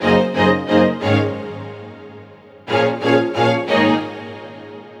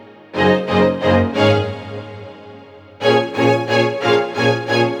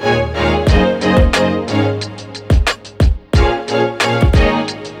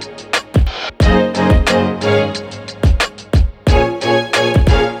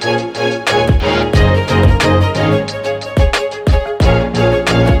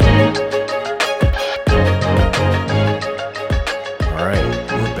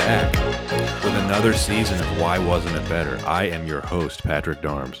another season of Why Wasn't It Better? I am your host, Patrick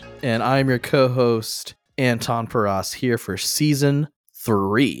Darms. And I'm your co-host, Anton Paras, here for Season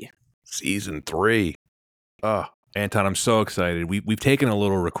 3. Season 3. Anton, I'm so excited. We've taken a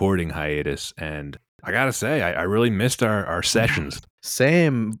little recording hiatus, and I gotta say, I really missed our sessions.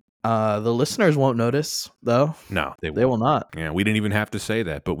 Same. The listeners won't notice, though. No, they will not. Yeah, we didn't even have to say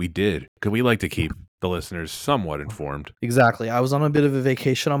that, but we did, because we like to keep the listeners somewhat informed. Exactly. I was on a bit of a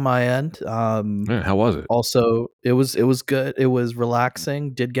vacation on my end. How was it? Also, it was good. It was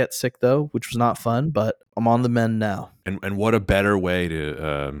relaxing. Did get sick though, which was not fun, but I'm on the mend now. And what a better way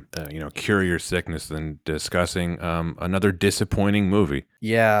to cure your sickness than discussing another disappointing movie.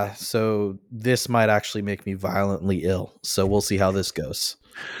 Yeah, so this might actually make me violently ill. So we'll see how this goes.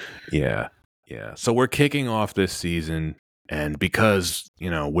 Yeah. So we're kicking off this season, and because,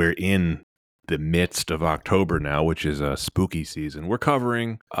 we're in the midst of October now, which is a spooky season, we're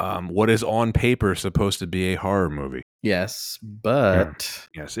covering what is on paper supposed to be a horror movie. Yes, but...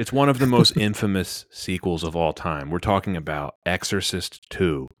 Yes, it's one of the most infamous sequels of all time. We're talking about Exorcist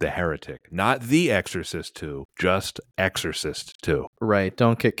II, the Heretic. Not The Exorcist II, just Exorcist II. Right,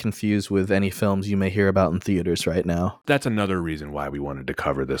 don't get confused with any films you may hear about in theaters right now. That's another reason why we wanted to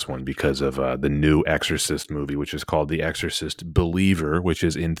cover this one, because of the new Exorcist movie, which is called The Exorcist Believer, which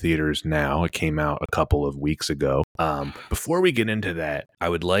is in theaters now. It came out a couple of weeks ago. Before we get into that, I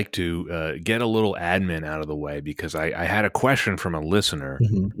would like to get a little admin out of the way, because I had a question from a listener,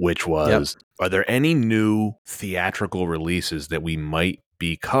 which was, Are there any new theatrical releases that we might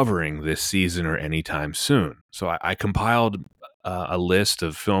be covering this season or anytime soon? So I compiled a list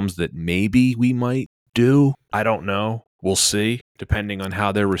of films that maybe we might do. I don't know. We'll see, depending on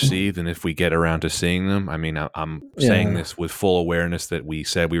how they're received and if we get around to seeing them. I mean, I'm saying this with full awareness that we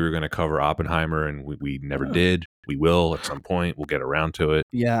said we were going to cover Oppenheimer, and we never did. We will at some point. We'll get around to it.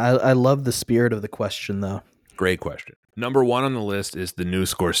 Yeah, I love the spirit of the question, though. Great question. Number 1 on the list is the new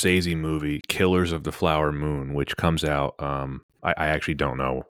Scorsese movie, Killers of the Flower Moon, which comes out, I actually don't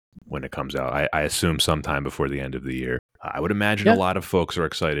know when it comes out. I assume sometime before the end of the year. I would imagine a lot of folks are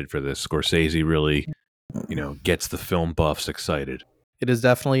excited for this. Scorsese really, gets the film buffs excited. It is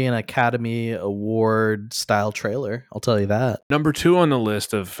definitely an Academy Award style trailer, I'll tell you that. Number 2 on the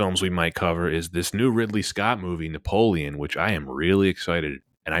list of films we might cover is this new Ridley Scott movie, Napoleon, which I am really excited,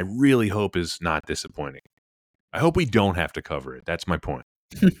 and I really hope is not disappointing. I hope we don't have to cover it. That's my point.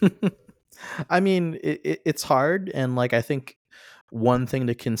 I mean, it's hard, and I think one thing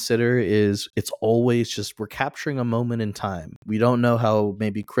to consider is it's always just we're capturing a moment in time. We don't know how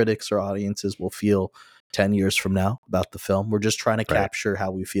maybe critics or audiences will feel 10 years from now about the film. We're just trying to capture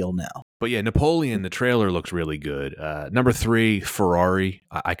how we feel now. But yeah, Napoleon, the trailer looks really good. Number 3, Ferrari.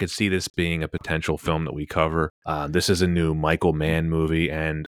 I could see this being a potential film that we cover. This is a new Michael Mann movie,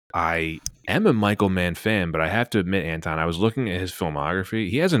 and I am a Michael Mann fan, but I have to admit, Anton, I was looking at his filmography.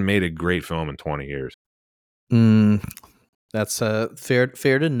 He hasn't made a great film in 20 years. That's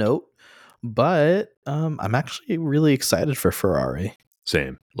fair to note, but I'm actually really excited for Ferrari.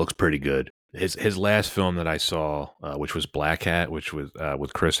 Same. Looks pretty good. His last film that I saw, which was Black Hat, which was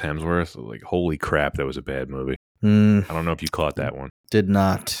with Chris Hemsworth, holy crap, that was a bad movie. I don't know if you caught that one. Did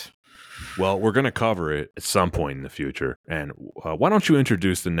not. Well, we're going to cover it at some point in the future. And why don't you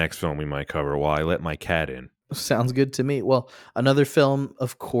introduce the next film we might cover while I let my cat in? Sounds good to me. Well, another film,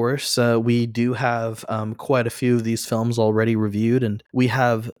 of course, we do have quite a few of these films already reviewed, and we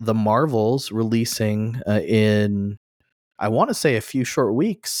have The Marvels releasing in, I want to say, a few short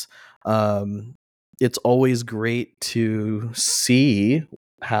weeks. It's always great to see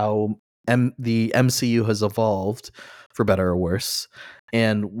how the MCU has evolved, for better or worse.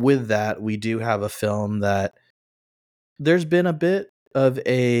 And with that, we do have a film that there's been a bit of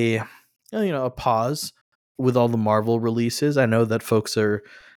a pause with all the Marvel releases. I know that folks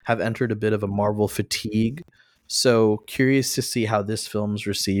have entered a bit of a Marvel fatigue. So curious to see how this film's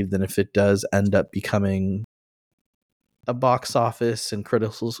received, and if it does end up becoming a box office and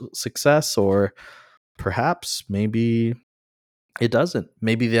critical success, or perhaps maybe it doesn't.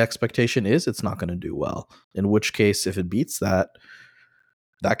 Maybe the expectation is it's not going to do well, in which case, if it beats that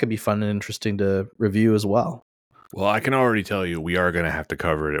could be fun and interesting to review as well. Well, I can already tell you we are going to have to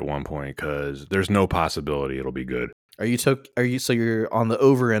cover it at one point, because there's no possibility it'll be good. So you're on the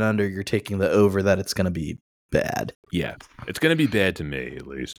over and under, you're taking the over that it's going to be bad. Yeah, it's going to be bad to me, at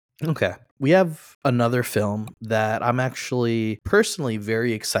least. Okay. We have another film that I'm actually personally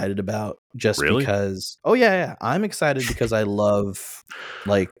very excited about, just because. Oh yeah. I'm excited because I love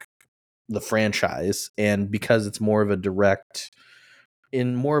the franchise, and because it's more of a direct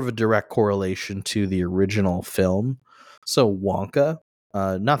correlation to the original film. So Wonka,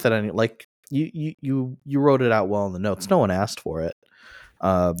 not that You wrote it out well in the notes. No one asked for it.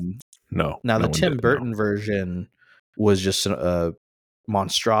 No, Now no the one did. Tim No, Burton version was just a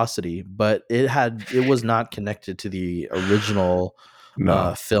monstrosity, but it was not connected to the original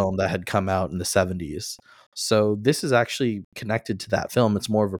no. film that had come out in the 70s. So this is actually connected to that film. It's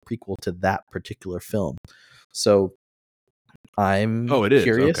more of a prequel to that particular film. So I'm Oh, it is.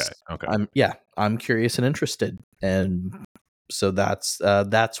 Okay. curious. Okay. I'm curious and interested, and so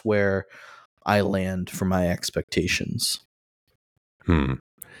that's where I land for my expectations. Hmm.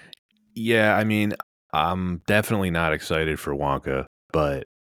 Yeah, I mean, I'm definitely not excited for Wonka, but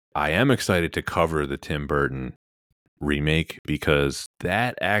I am excited to cover the Tim Burton remake because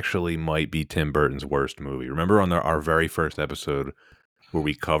that actually might be Tim Burton's worst movie. Remember on our very first episode where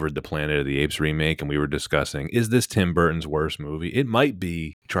we covered the Planet of the Apes remake and we were discussing, is this Tim Burton's worst movie? It might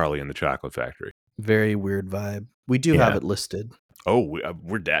be Charlie and the Chocolate Factory. Very weird vibe. We do have Yeah. it listed. Oh,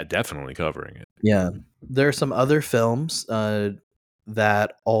 we're definitely covering it. Yeah. There are some other films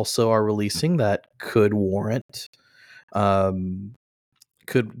that also are releasing that could warrant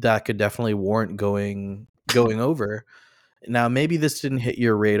could definitely warrant going over. Now maybe this didn't hit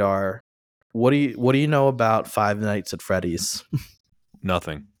your radar. What do you know about Five Nights at Freddy's?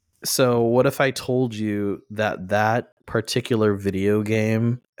 Nothing. So what if I told you that particular video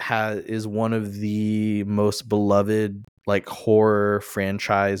game is one of the most beloved like horror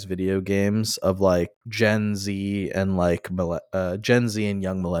franchise video games of like Gen Z and like Gen Z and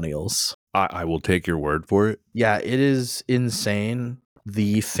young millennials? I will take your word for it. Yeah, it is insane,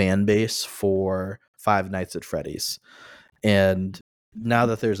 the fan base for Five Nights at Freddy's. And now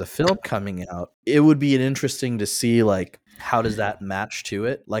that there's a film coming out, it would be interesting to see like how does that match to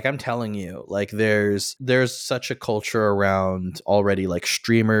it. Like I'm telling you, like there's such a culture around already, like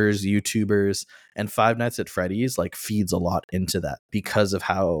streamers, YouTubers, and Five Nights at Freddy's like feeds a lot into that because of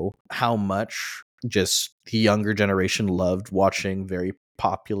how much just the younger generation loved watching very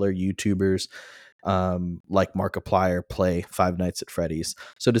popular YouTubers like Markiplier play Five Nights at Freddy's.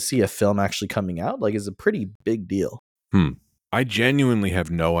 So to see a film actually coming out like is a pretty big deal. I genuinely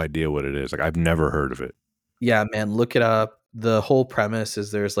have no idea what it is. Like I've never heard of it. Yeah, man, look it up. The whole premise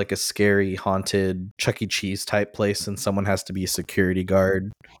is there's like a scary, haunted Chuck E. Cheese type place, and someone has to be a security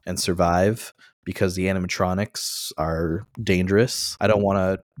guard and survive because the animatronics are dangerous. I don't want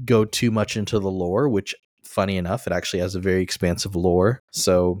to go too much into the lore, which funny enough, it actually has a very expansive lore.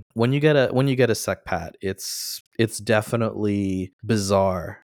 So when you get a sec pat, it's definitely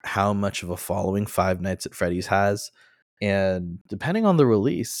bizarre how much of a following Five Nights at Freddy's has. And depending on the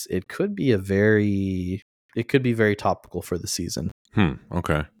release, it could be very topical for the season.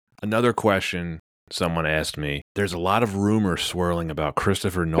 Okay. Another question someone asked me. There's a lot of rumor swirling about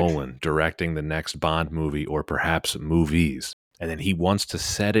Christopher Nolan directing the next Bond movie or perhaps movies. And then he wants to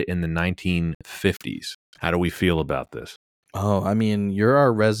set it in the 1950s. How do we feel about this? Oh, I mean, you're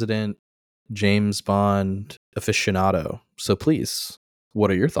our resident James Bond aficionado. So please, what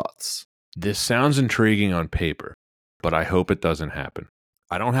are your thoughts? This sounds intriguing on paper, but I hope it doesn't happen.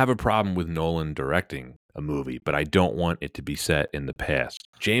 I don't have a problem with Nolan directing a movie, but I don't want it to be set in the past.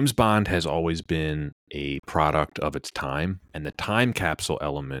 James Bond has always been a product of its time, and the time capsule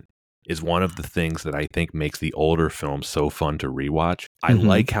element is one of the things that I think makes the older films so fun to rewatch. I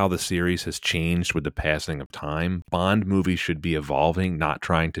like how the series has changed with the passing of time. Bond movies should be evolving, not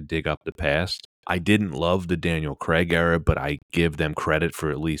trying to dig up the past. I didn't love the Daniel Craig era, but I give them credit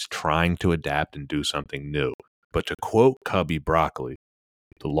for at least trying to adapt and do something new. But to quote Cubby Broccoli,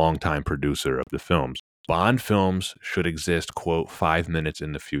 the longtime producer of the films, Bond films should exist, quote, 5 minutes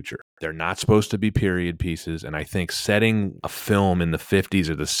in the future. They're not supposed to be period pieces, and I think setting a film in the 50s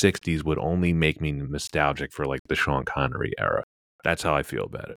or the 60s would only make me nostalgic for like the Sean Connery era. That's how I feel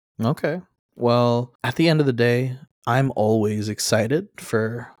about it. Okay. Well, at the end of the day, I'm always excited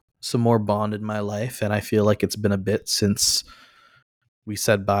for some more Bond in my life, and I feel like it's been a bit since we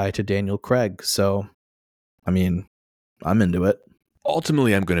said bye to Daniel Craig. So, I mean, I'm into it.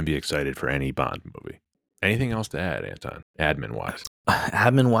 Ultimately, I'm going to be excited for any Bond movie. Anything else to add, Anton, admin-wise?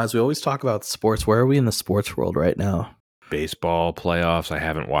 Admin-wise, we always talk about sports. Where are we in the sports world right now? Baseball playoffs, I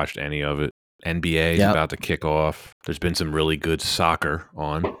haven't watched any of it. NBA is about to kick off. There's been some really good soccer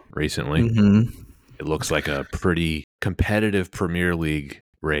on recently. It looks like a pretty competitive Premier League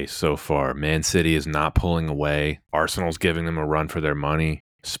race so far. Man City is not pulling away. Arsenal's giving them a run for their money.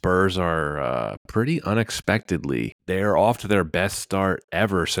 Spurs are pretty unexpectedly. They're off to their best start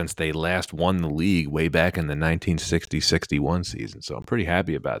ever since they last won the league way back in the 1960-61 season. So I'm pretty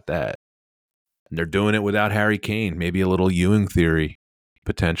happy about that. And they're doing it without Harry Kane. Maybe a little Ewing theory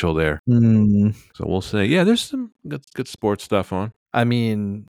potential there. So we'll say, yeah, there's some good sports stuff on. I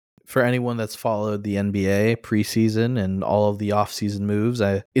mean, For anyone that's followed the NBA preseason and all of the offseason moves,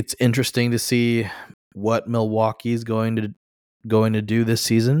 it's interesting to see what Milwaukee's going to do this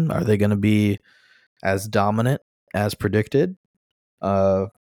season. Are they going to be as dominant as predicted?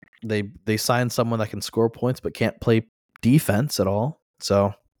 They signed someone that can score points but can't play defense at all.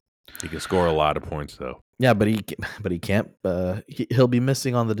 So He can score a lot of points though. yeah, but he can't. He'll be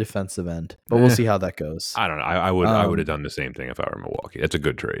missing on the defensive end. But we'll see how that goes. I don't know. I would have done the same thing if I were Milwaukee. That's a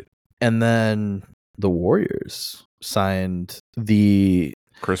good trade. And then the Warriors signed the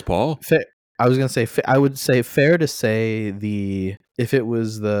Chris Paul. I was gonna say I would say fair to say if it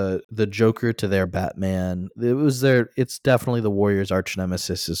was the Joker to their Batman, it's definitely the Warriors' arch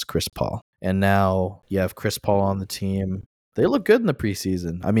nemesis is Chris Paul. And now you have Chris Paul on the team. They look good in the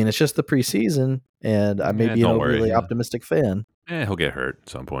preseason. I mean, it's just the preseason, and I may be an overly optimistic fan. He'll get hurt at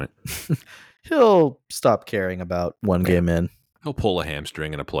some point. He'll stop caring about one game in. He'll pull a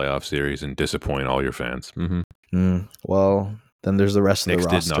hamstring in a playoff series and disappoint all your fans. Well, then there's the rest of the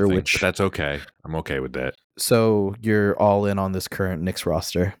roster, did nothing, but that's okay. I'm okay with that. So you're all in on this current Knicks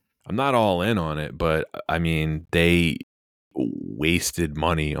roster? I'm not all in on it, but I mean, they wasted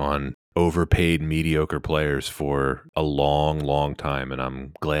money on overpaid mediocre players for a long time, and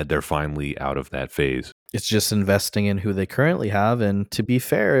I'm glad they're finally out of that phase. It's just investing in who they currently have, and to be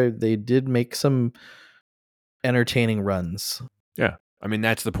fair, they did make some entertaining runs. Yeah, I mean,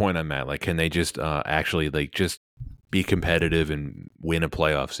 that's the point I'm at. Like, can they just actually just be competitive and win a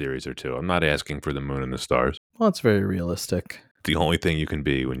playoff series or two? I'm not asking for the moon and the stars. Well, it's very realistic. The only thing you can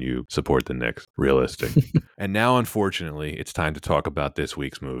be when you support the Knicks. Realistic. And now, unfortunately, it's time to talk about this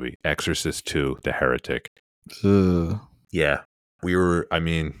week's movie, Exorcist II, The Heretic. Yeah. We'll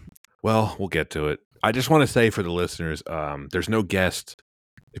get to it. I just want to say for the listeners, there's no guest,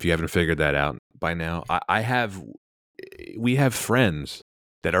 if you haven't figured that out by now. We have friends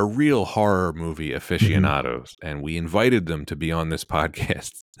that are real horror movie aficionados, and we invited them to be on this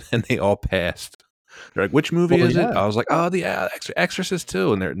podcast, and they all passed. They're like, which movie is it? I was like, the Exorcist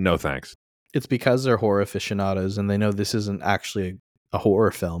II. And they're, no thanks. It's because they're horror aficionados and they know this isn't actually a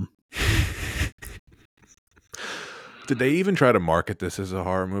horror film. Did they even try to market this as a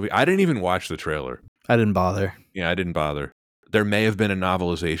horror movie? I didn't even watch the trailer. I didn't bother. Yeah, I didn't bother. There may have been a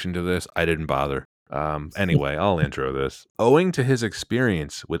novelization to this. I didn't bother. Anyway, I'll intro this. Owing to his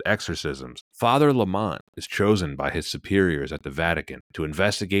experience with exorcisms, Father Lamont is chosen by his superiors at the Vatican to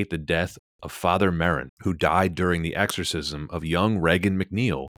investigate the death of Father Merrin, who died during the exorcism of young Regan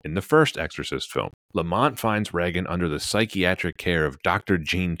McNeil in the first Exorcist film. Lamont finds Regan under the psychiatric care of Dr.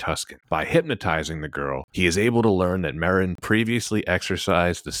 Jean Tuscan. By hypnotizing the girl, he is able to learn that Merrin previously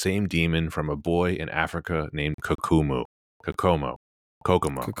exorcised the same demon from a boy in Africa named Kokomo.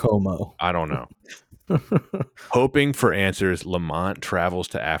 I don't know. Hoping for answers, Lamont travels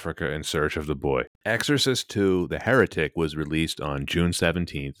to Africa in search of the boy. Exorcist II, The Heretic was released on June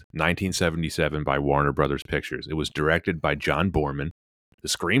 17th, 1977 by Warner Brothers Pictures. It was directed by John Borman. The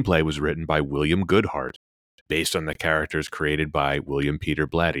screenplay was written by William Goodhart, based on the characters created by William Peter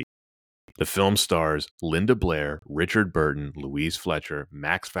Blatty. The film stars Linda Blair, Richard Burton, Louise Fletcher,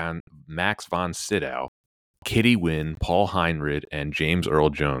 Max von Sydow, Kitty Wynn, Paul Heinrich, and James Earl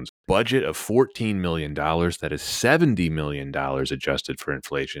Jones. Budget of $14 million. That is $70 million adjusted for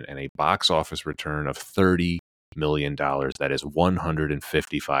inflation, and a box office return of $30 million. That is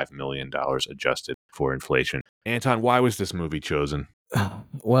 $155 million adjusted for inflation. Anton, why was this movie chosen?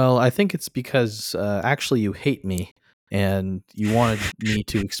 Well, I think it's because actually you hate me and you wanted me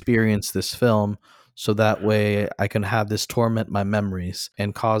to experience this film so that way I can have this torment my memories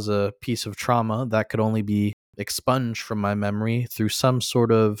and cause a piece of trauma that could only be expunged from my memory through some sort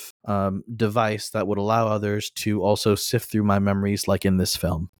of device that would allow others to also sift through my memories like in this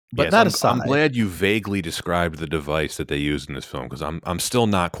film. But yes, that aside, I'm glad you vaguely described the device that they used in this film because I'm still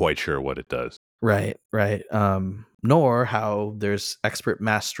not quite sure what it does. Right. Nor how there's expert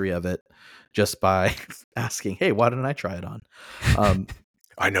mastery of it just by asking, hey, why didn't I try it on?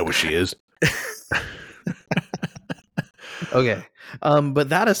 I know what she is. Okay. But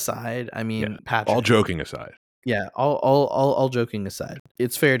that aside, I mean, Patrick, all joking aside. Yeah, all joking aside,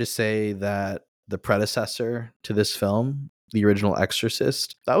 it's fair to say that the predecessor to this film, the original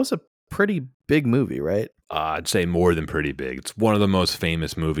Exorcist, that was a pretty big movie, right? I'd say more than pretty big. It's one of the most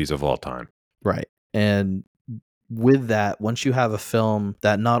famous movies of all time. Right. And with that, once you have a film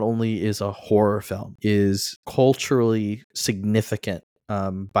that not only is a horror film, is culturally significant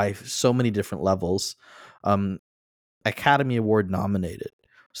by so many different levels, Academy Award nominated.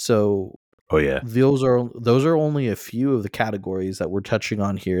 So those are only a few of the categories that we're touching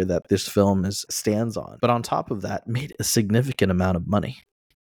on here that this film stands on. But on top of that, made a significant amount of money.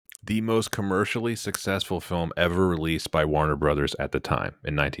 The most commercially successful film ever released by Warner Brothers at the time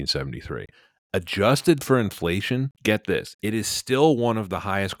in 1973. Adjusted for inflation, get this, it is still one of the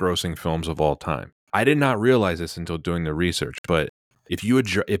highest grossing films of all time. I did not realize this until doing the research, but if you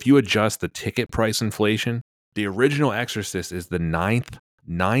adjust the ticket price inflation, the original Exorcist is the ninth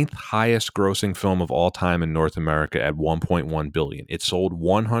highest grossing film of all time in North America at 1.1 billion. It sold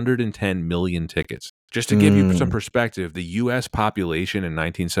 110 million tickets. Just to give you some perspective, the US population in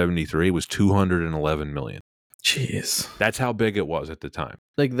 1973 was 211 million. Jeez. That's how big it was at the time.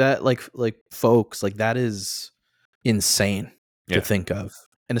 Like that, like folks, like that is insane to think of.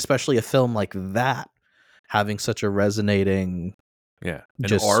 And especially a film like that having such a resonating an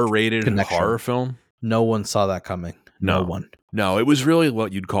just R-rated connection. horror film. No one saw that coming. No one. No, it was really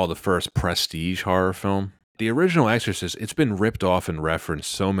what you'd call the first prestige horror film. The original Exorcist, it's been ripped off and referenced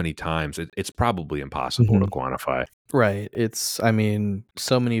so many times, it's probably impossible to quantify. Right. It's, I mean,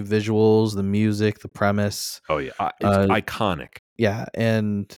 so many visuals, the music, the premise. Oh, yeah. It's iconic. Yeah.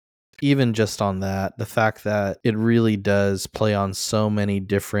 And even just on that, the fact that it really does play on so many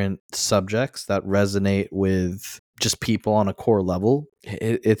different subjects that resonate with just people on a core level,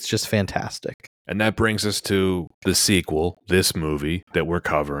 it's just fantastic. And that brings us to the sequel, this movie that we're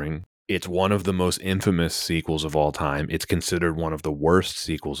covering. It's one of the most infamous sequels of all time. It's considered one of the worst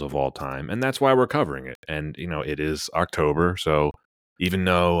sequels of all time, and that's why we're covering it. And, you know, it is October, so even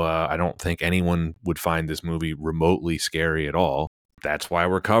though I don't think anyone would find this movie remotely scary at all, that's why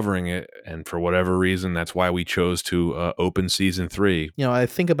we're covering it. And for whatever reason, that's why we chose to open season 3. You know, I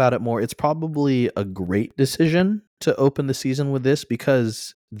think about it more. It's probably a great decision to open the season with this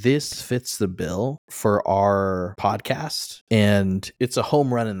because this fits the bill for our podcast, and it's a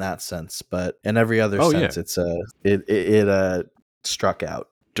home run in that sense. But in every other sense, it struck out.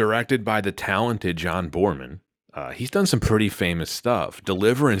 Directed by the talented John Boorman. He's done some pretty famous stuff.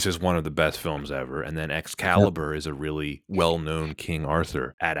 Deliverance is one of the best films ever, and then Excalibur is a really well-known King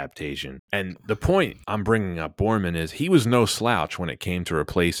Arthur adaptation. And the point I'm bringing up Boorman is he was no slouch when it came to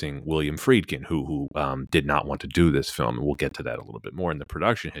replacing William Friedkin, who did not want to do this film. And we'll get to that a little bit more in the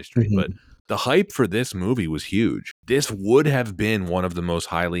production history. But the hype for this movie was huge. This would have been one of the most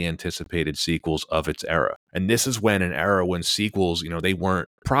highly anticipated sequels of its era. And this is when an era when sequels, you know, they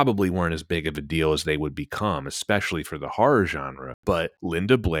probably weren't as big of a deal as they would become, especially for the horror genre. But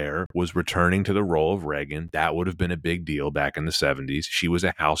Linda Blair was returning to the role of Regan. That would have been a big deal back in the 70s. She was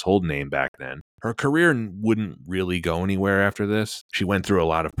a household name back then. Her career wouldn't really go anywhere after this. She went through a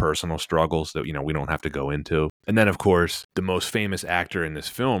lot of personal struggles that, you know, we don't have to go into. And then, of course, the most famous actor in this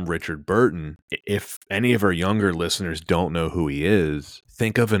film, Richard Burton. If any of our younger listeners don't know who he is,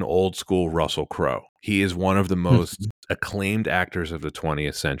 think of an old school Russell Crowe. He is one of the most acclaimed actors of the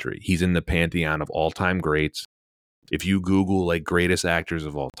 20th century. He's in the pantheon of all-time greats. If you Google like greatest actors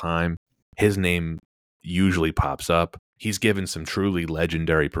of all time, his name usually pops up. He's given some truly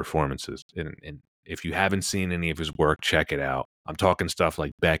legendary performances. And if you haven't seen any of his work, check it out. I'm talking stuff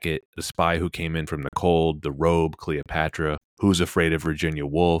like Beckett, The Spy Who Came In From the Cold, The Robe, Cleopatra, Who's Afraid of Virginia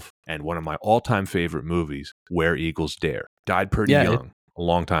Woolf, and one of my all-time favorite movies, Where Eagles Dare. Died pretty young, a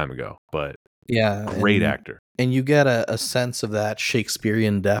long time ago, but great actor. And you get a sense of that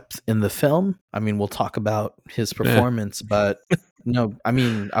Shakespearean depth in the film. I mean, we'll talk about his performance, but no, I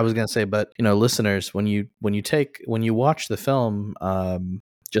mean, I was going to say, but you know, listeners, when you watch the film,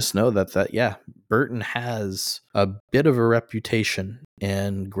 just know that Burton has a bit of a reputation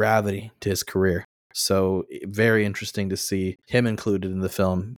and gravity to his career. So very interesting to see him included in the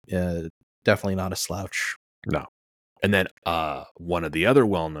film. Definitely not a slouch. No. And then one of the other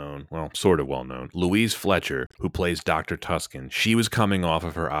sort of well-known, Louise Fletcher, who plays Dr. Tuscan, she was coming off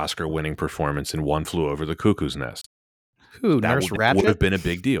of her Oscar-winning performance in One Flew Over the Cuckoo's Nest. Who, Nurse Ratched? Would have been a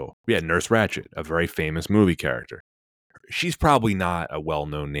big deal. Yeah, Nurse Ratched, a very famous movie character. She's probably not a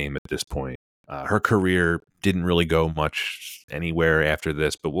well-known name at this point. Her career didn't really go much anywhere after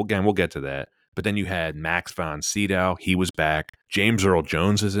this, but we'll get to that. But then you had Max von Sydow. He was back. James Earl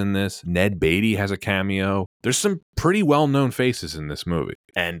Jones is in this. Ned Beatty has a cameo. There's some pretty well-known faces in this movie.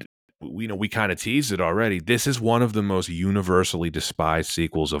 And, you know, we kind of teased it already. This is one of the most universally despised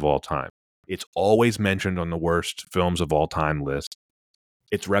sequels of all time. It's always mentioned on the worst films of all time list.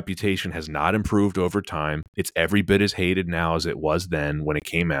 Its reputation has not improved over time. It's every bit as hated now as it was then when it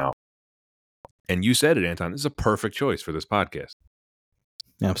came out. And you said it, Anton. This is a perfect choice for this podcast.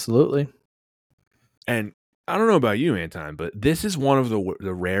 Absolutely. And I don't know about you, Anton, but this is one of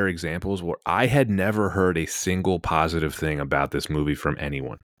the rare examples where I had never heard a single positive thing about this movie from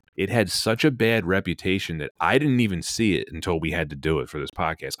anyone. It had such a bad reputation that I didn't even see it until we had to do it for this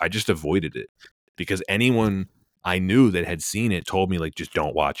podcast. I just avoided it because anyone I knew that had seen it told me, like, just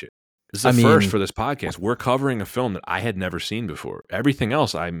don't watch it. This is I a first mean, for this podcast. We're covering a film that I had never seen before. Everything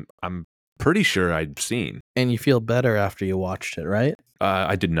else I'm pretty sure I'd seen. and you feel better after you watched it, right?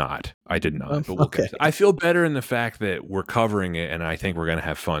 I did not. I did not. But we'll get Okay. to. I feel better in the fact that we're covering it, and I think we're going to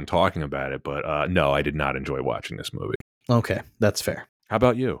have fun talking about it. But no, I did not enjoy watching this movie. Okay, that's fair. How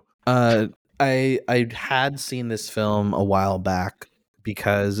about you? I had seen this film a while back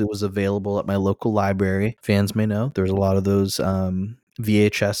because it was available at my local library. Fans may know there's a lot of those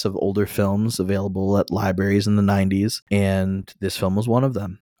VHS of older films available at libraries in the 90s, and this film was one of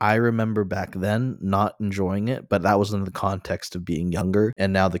them. I remember back then not enjoying it, but that was in the context of being younger,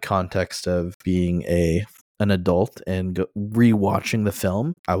 and now the context of being an adult and rewatching the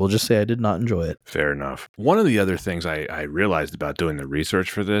film, I will just say I did not enjoy it. Fair enough. One of the other things I realized about doing the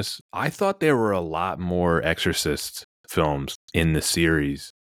research for this, I thought there were a lot more Exorcist films in the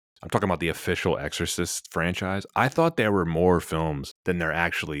series. I'm talking about the official Exorcist franchise. I thought there were more films than there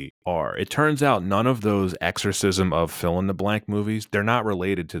actually are. It turns out none of those exorcism of fill-in-the-blank movies, they're not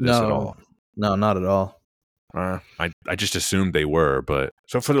related to this at all. No, not at all. I just assumed they were, but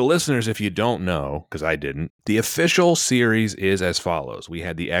so for the listeners, if you don't know, because I didn't, the official series is as follows. We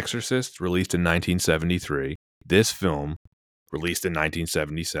had The Exorcist, released in 1973. This film, released in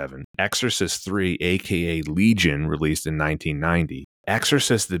 1977. Exorcist III, aka Legion, released in 1990.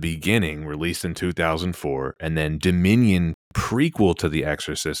 Exorcist the Beginning, released in 2004. And then Dominion, prequel to The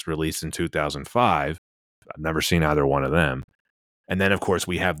Exorcist, released in 2005. I've never seen either one of them. And then, of course,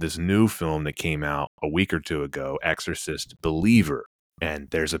 we have this new film that came out a week or two ago, Exorcist Believer. And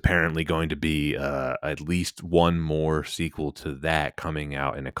there's apparently going to be at least one more sequel to that coming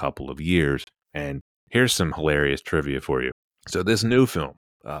out in a couple of years. And here's some hilarious trivia for you. So this new film,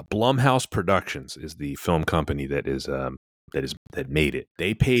 Blumhouse Productions is the film company that made it.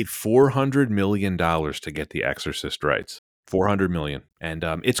 They paid $400 million to get the Exorcist rights. $400 million. And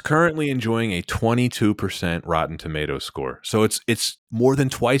it's currently enjoying a 22% Rotten Tomatoes score. So it's more than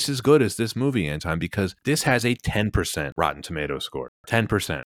twice as good as this movie, Anton, because this has a 10% Rotten Tomatoes score.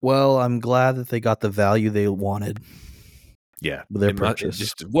 10%. Well, I'm glad that they got the value they wanted. Yeah. With their purchase.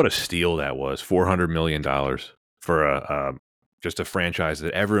 Just what a steal that was. $400 million for just a franchise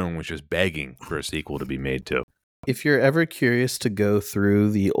that everyone was just begging for a sequel to be made to. If you're ever curious to go through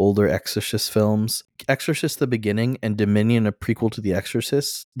the older Exorcist films, Exorcist the Beginning and Dominion, a prequel to The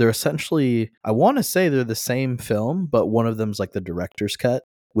Exorcist, they're essentially, I want to say they're the same film, but one of them's like the director's cut,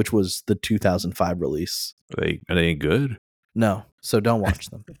 which was the 2005 release. Are they good? No, so don't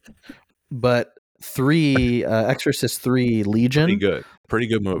watch them. But Exorcist 3 Legion. Pretty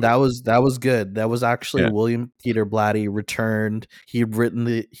good movie. That was good. That was actually William Peter Blatty returned. He'd written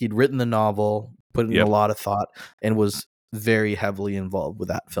the novel, put in a lot of thought, and was very heavily involved with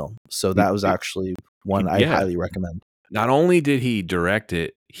that film. So that was actually one I highly recommend. Not only did he direct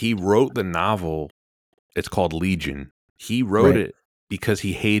it, he wrote the novel. It's called Legion. He wrote it because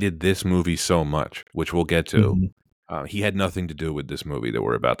he hated this movie so much, which we'll get to. Mm-hmm. He had nothing to do with this movie that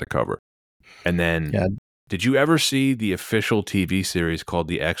we're about to cover. And then, did you ever see the official TV series called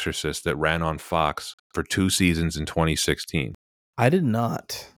The Exorcist that ran on Fox for 2 seasons in 2016? I did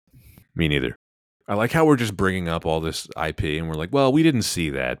not. Me neither. I like how we're just bringing up all this IP and we're like, well, we didn't see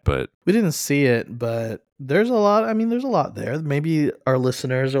that, but... We didn't see it, but there's a lot. I mean, there's a lot there. Maybe our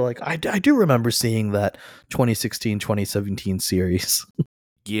listeners are like, I do remember seeing that 2016, 2017 series.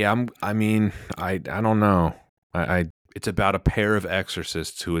 Yeah, I don't know. It's about a pair of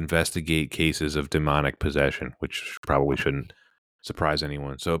exorcists who investigate cases of demonic possession, which probably shouldn't surprise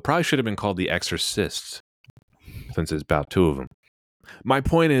anyone. So it probably should have been called The Exorcists, since it's about 2 of them. My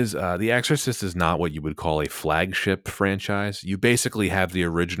point is, The Exorcist is not what you would call a flagship franchise. You basically have the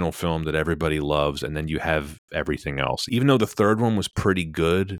original film that everybody loves, and then you have everything else. Even though the third one was pretty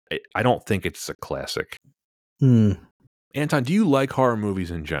good, I don't think it's a classic. Anton, do you like horror movies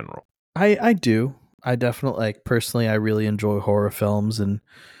in general? I do. I definitely, personally, I really enjoy horror films, and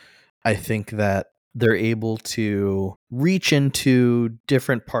I think that they're able to reach into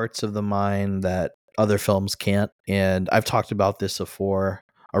different parts of the mind that other films can't. And I've talked about this before.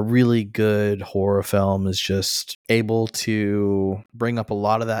 A really good horror film is just able to bring up a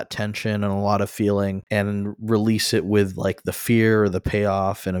lot of that tension and a lot of feeling and release it with like the fear or the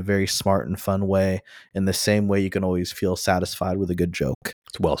payoff in a very smart and fun way, in the same way you can always feel satisfied with a good joke.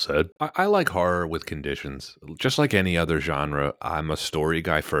 It's well said. I like horror with conditions. Just like any other genre, I'm a story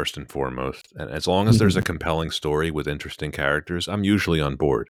guy first and foremost. And as long as there's a compelling story with interesting characters, I'm usually on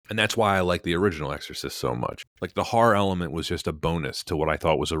board. And that's why I like the original Exorcist so much. Like, the horror element was just a bonus to what I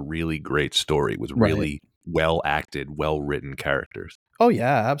thought was a really great story with really well acted, well written characters. Oh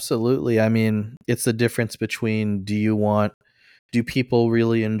yeah, absolutely. I mean, it's the difference between do people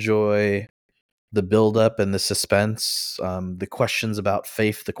really enjoy the buildup and the suspense, the questions about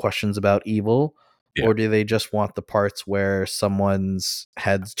faith, the questions about evil, Yeah, or do they just want the parts where someone's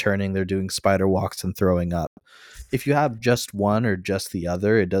head's turning, they're doing spider walks and throwing up? If you have just one or just the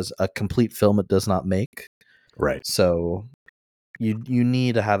other, it does a complete film. It does not make. right. So you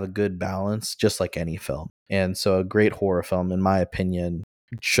need to have a good balance, just like any film. And so a great horror film, in my opinion,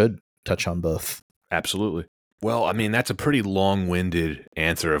 should touch on both. Absolutely. Well, I mean, that's a pretty long-winded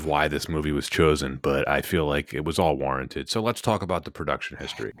answer of why this movie was chosen, but I feel like it was all warranted. So let's talk about the production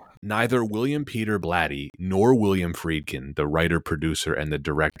history. Neither William Peter Blatty nor William Friedkin, the writer, producer, and the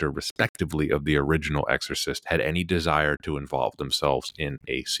director, respectively, of the original Exorcist, had any desire to involve themselves in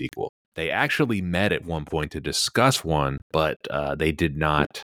a sequel. They actually met at one point to discuss one, but they did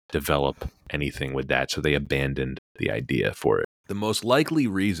not develop anything with that, so they abandoned the idea for it. The most likely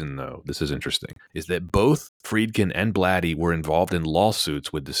reason, though, this is interesting, is that both Friedkin and Blatty were involved in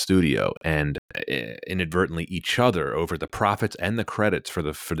lawsuits with the studio and inadvertently each other over the profits and the credits for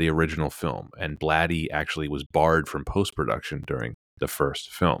the original film. And Blatty actually was barred from post-production during the first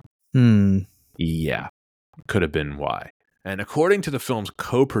film. Yeah, could have been why. And according to the film's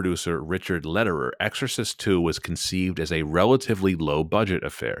co-producer, Richard Lederer, Exorcist II was conceived as a relatively low-budget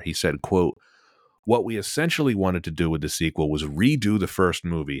affair. He said, quote, "What we essentially wanted to do with the sequel was redo the first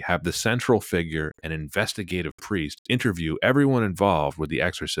movie, have the central figure, an investigative priest, interview everyone involved with the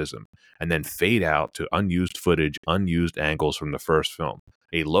exorcism, and then fade out to unused footage, unused angles from the first film.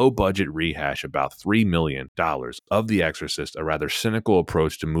 A low-budget rehash about $3 million of The Exorcist, a rather cynical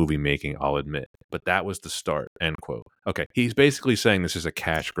approach to movie making, I'll admit. But that was the start," end quote. Okay, he's basically saying this is a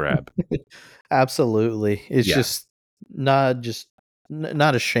cash grab. Absolutely. It's Yeah.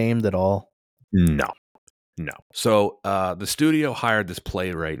 not ashamed at all. No. No. So the studio hired this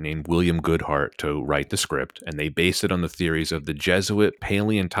playwright named William Goodhart to write the script, and they based it on the theories of the Jesuit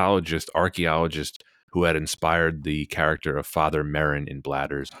paleontologist archaeologist who had inspired the character of Father Merrin in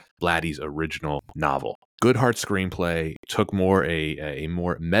Blatty's original novel. Goodhart's screenplay took a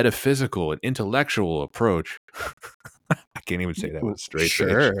more metaphysical and intellectual approach. I can't even say that with a straight face.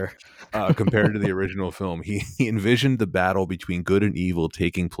 Sure. Compared to the original film, he envisioned the battle between good and evil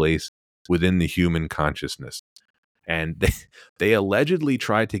taking place within the human consciousness. And they allegedly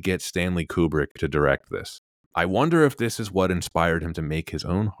tried to get Stanley Kubrick to direct this. I wonder if this is what inspired him to make his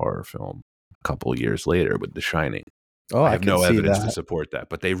own horror film a couple years later with The Shining. Oh, I I have can no see evidence to that. support that,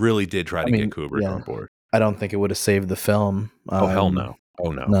 but they really did try I to get mean, Kubrick yeah. on board. I don't think it would have saved the film. Oh, hell no.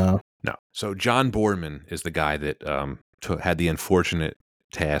 Oh, no. No. No. So John Boorman is the guy that had the unfortunate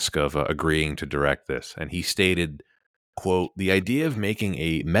task of agreeing to direct this. And he stated, quote, "The idea of making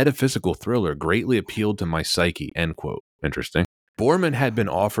a metaphysical thriller greatly appealed to my psyche," end quote. Interesting. Boorman had been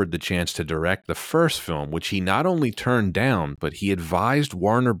offered the chance to direct the first film, which he not only turned down, but he advised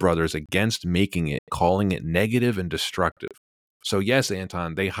Warner Brothers against making it, calling it negative and destructive. So yes,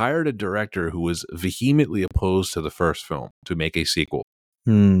 Anton, they hired a director who was vehemently opposed to the first film to make a sequel.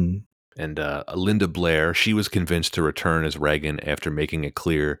 And Linda Blair, she was convinced to return as Regan after making it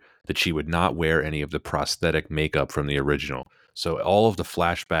clear that she would not wear any of the prosthetic makeup from the original. So all of the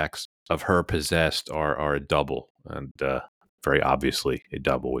flashbacks of her possessed are a double, and very obviously a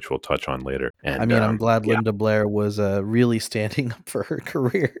double, which we'll touch on later. And I mean, I'm glad yeah. Linda Blair was really standing up for her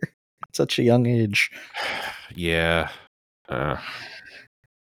career at such a young age. Yeah.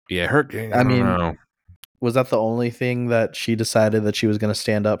 Yeah, her, I I don't mean, know. was that the only thing that she decided that she was going to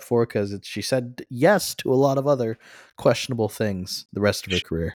stand up for? Because she said yes to a lot of other questionable things the rest of her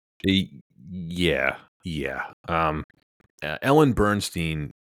career. Yeah. Ellen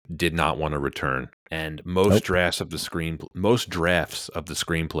Bernstein did not want to return, and most drafts of the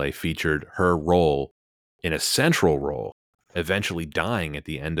screenplay featured her role in a central role, eventually dying at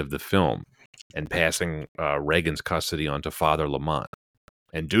the end of the film and passing Reagan's custody onto Father Lamont.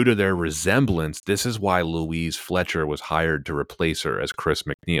 And due to their resemblance, this is why Louise Fletcher was hired to replace her as Chris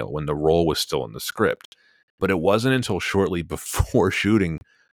McNeil when the role was still in the script. But it wasn't until shortly before shooting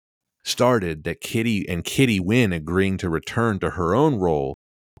started that Kitty Wynn agreeing to return to her own role,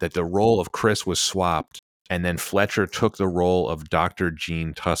 that the role of Chris was swapped, and then Fletcher took the role of Dr.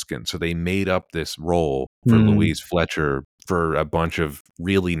 Jean Tuscan. So they made up this role for Louise Fletcher for a bunch of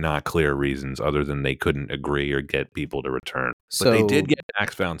really not clear reasons other than they couldn't agree or get people to return. But they did get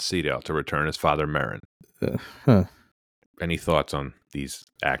Max von Sydow to return as Father Merrin. Any thoughts on these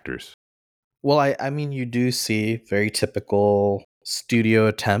actors? Well, I mean, you do see very typical studio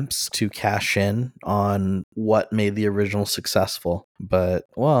attempts to cash in on what made the original successful. But,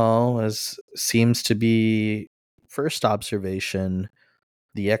 well, as seems to be first observation,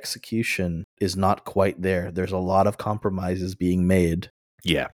 the execution is not quite there. There's a lot of compromises being made.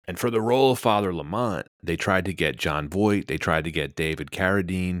 Yeah. And for the role of Father Lamont, they tried to get John Voight, they tried to get David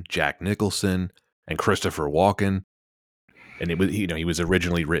Carradine, Jack Nicholson, and Christopher Walken. And it was, he was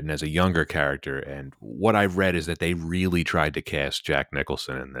originally written as a younger character. And what I've read is that they really tried to cast Jack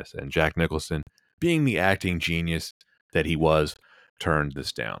Nicholson in this. And Jack Nicholson, being the acting genius that he was, turned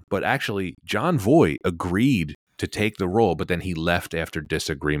this down. But actually, John Voight agreed to take the role, but then he left after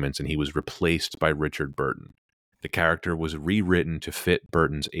disagreements and he was replaced by Richard Burton. The character was rewritten to fit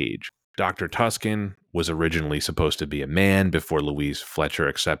Burton's age. Dr. Tuscan was originally supposed to be a man before Louise Fletcher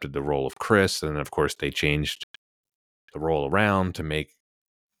accepted the role of Chris. And of course, they changed the role around to make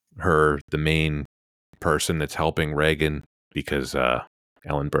her the main person that's helping Reagan because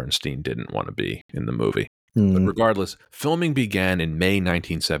Ellen Bernstein didn't want to be in the movie. But regardless, filming began in May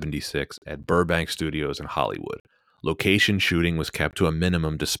 1976 at Burbank Studios in Hollywood. Location shooting was kept to a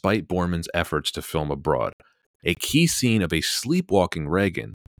minimum despite Borman's efforts to film abroad. A key scene of a sleepwalking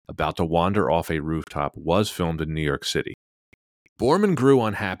Reagan about to wander off a rooftop was filmed in New York City. Borman grew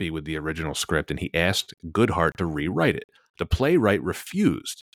unhappy with the original script and he asked Goodhart to rewrite it. The playwright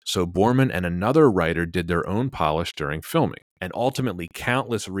refused, so Borman and another writer did their own polish during filming, and ultimately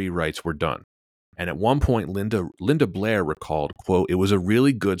countless rewrites were done. And at one point, Linda Blair recalled, quote, "It was a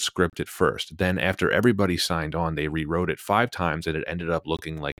really good script at first. Then after everybody signed on, they rewrote it 5 times and it ended up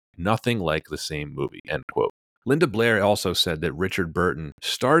looking like nothing like the same movie," end quote. Linda Blair also said that Richard Burton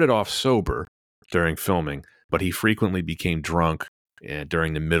started off sober during filming, but he frequently became drunk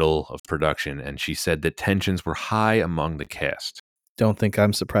during the middle of production, and she said that tensions were high among the cast. Don't think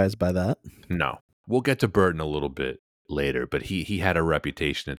I'm surprised by that. No. We'll get to Burton a little bit later, but he had a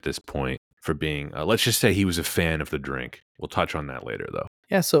reputation at this point for being, let's just say he was a fan of the drink. We'll touch on that later, though.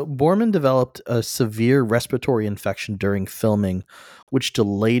 Yeah, so Borman developed a severe respiratory infection during filming, which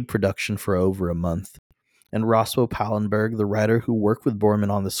delayed production for over a month. And Roscoe Pallenberg, the writer who worked with Borman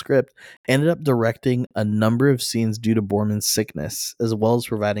on the script, ended up directing a number of scenes due to Borman's sickness, as well as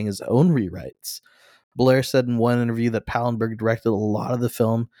providing his own rewrites. Blair said in one interview that Pallenberg directed a lot of the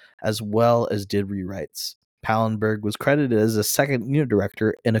film as well as did rewrites. Pallenberg was credited as a second unit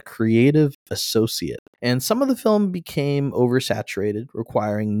director and a creative associate. And some of the film became oversaturated,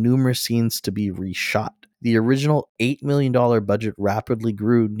 requiring numerous scenes to be reshot. The original $8 million budget rapidly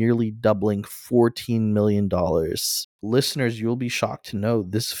grew, nearly doubling $14 million. Listeners, you'll be shocked to know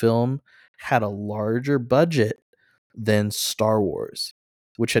this film had a larger budget than Star Wars,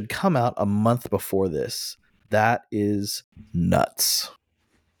 which had come out a month before this. That is nuts.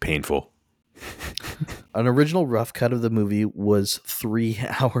 Painful. An original rough cut of the movie was 3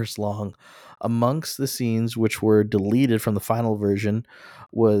 hours long. Amongst the scenes which were deleted from the final version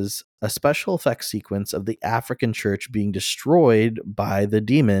was a special effects sequence of the African church being destroyed by the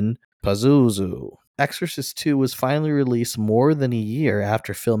demon Pazuzu. Exorcist II was finally released more than a year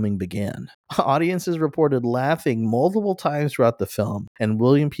after filming began. Audiences reported laughing multiple times throughout the film, and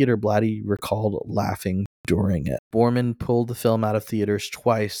William Peter Blatty recalled laughing during it. Borman pulled the film out of theaters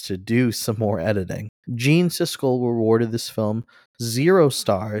twice to do some more editing. Gene Siskel rewarded this film 0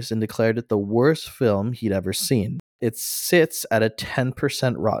 stars and declared it the worst film he'd ever seen. It sits at a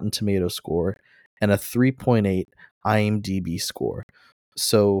 10% Rotten Tomato score and a 3.8 IMDb score.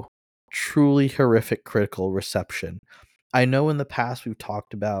 So, truly horrific critical reception. I know in the past we've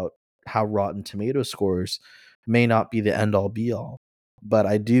talked about how Rotten Tomato scores may not be the end all be all, but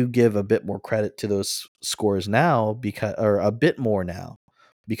I do give a bit more credit to those scores now because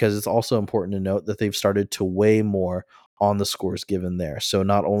it's also important to note that they've started to weigh more on the scores given there. So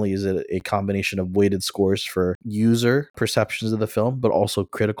not only is it a combination of weighted scores for user perceptions of the film, but also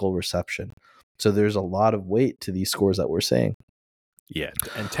critical reception. So there's a lot of weight to these scores that we're saying. Yeah,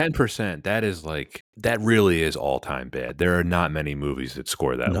 and 10%, that really is all-time bad. There are not many movies that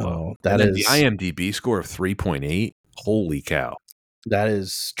score that low. That is the IMDb score of 3.8, holy cow. That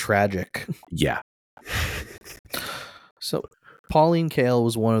is tragic. Yeah. So Pauline Kael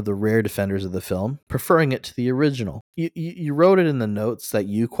was one of the rare defenders of the film, preferring it to the original. You wrote it in the notes that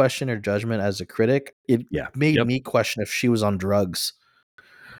you question her judgment as a critic. It made me question if she was on drugs.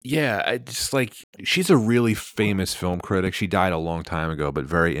 Yeah, she's a really famous film critic. She died a long time ago, but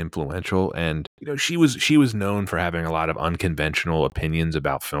very influential. And she was known for having a lot of unconventional opinions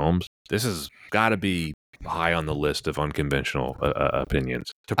about films. This has got to be high on the list of unconventional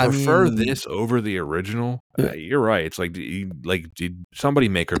opinions. To prefer this over the original, you're right. It's did somebody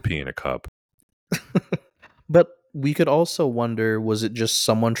make her pee in a cup? But we could also wonder, was it just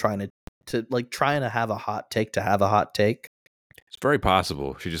someone trying to have a hot take to have a hot take, It's very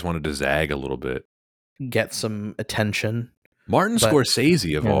possible she just wanted to zag a little bit. get some attention? Martin But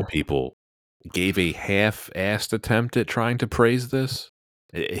Scorsese, of yeah, all people, gave a half-assed attempt at trying to praise this.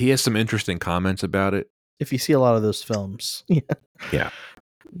 He has some interesting comments about it. if you see a lot of those films, Yeah.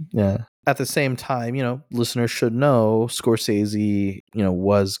 yeah. At the same time, listeners should know Scorsese,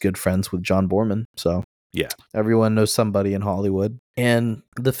 was good friends with John Borman, so Yeah. everyone knows somebody in Hollywood. And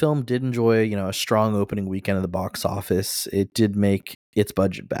the film did enjoy, a strong opening weekend at the box office. It did make its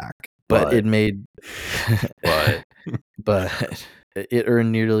budget back, but it made, But but it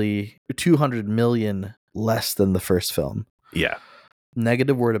earned nearly 200 million less than the first film. yeah.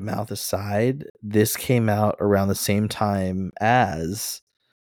 Negative word of mouth aside, this came out around the same time as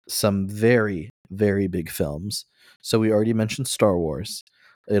some very, very big films. So we already mentioned Star Wars.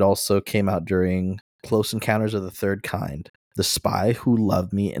 It also came out during Close Encounters of the Third Kind, The Spy Who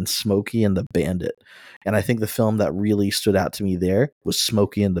Loved Me, and Smokey and the Bandit. And I think the film that really stood out to me there was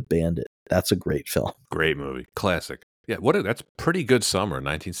Smokey and the Bandit. That's a great film. Great movie. Classic. Yeah, that's pretty good summer,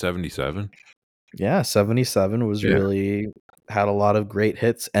 1977. Yeah, 77 was Yeah. really had a lot of great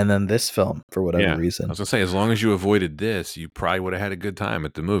hits, and then this film for whatever I reason. was going to say, as long as you avoided this, you probably would have had a good time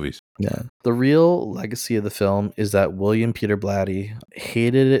at the movies. Yeah. The real legacy of the film is that William Peter Blatty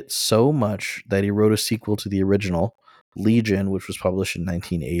hated it so much that he wrote a sequel to the original, Legion, which was published in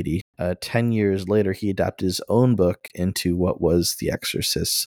 1980. 10 years later, he adapted his own book into what was The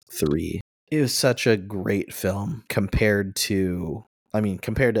Exorcist III. It was such a great film compared to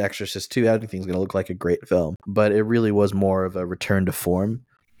Exorcist II. Everything's going to look like a great film, but it really was more of a return to form.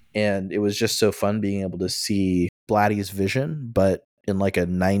 And it was just so fun being able to see Blatty's vision, but in like a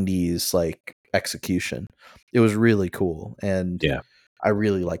 90s like execution. It was really cool. And Yeah. I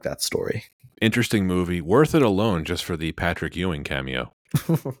really like that story. Interesting movie. Worth it alone just for the Patrick Ewing cameo.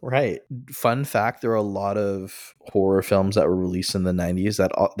 Right. Fun fact, there are a lot of horror films that were released in the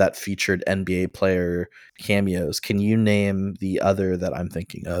 90s that featured NBA player cameos. Can you name the other that I'm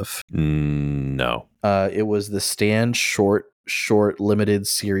thinking of? No. It was the Stand short limited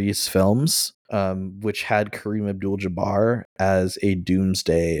series films, which had Kareem Abdul-Jabbar as a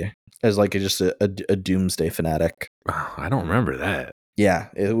doomsday, as like just a doomsday fanatic. I don't remember that. Yeah,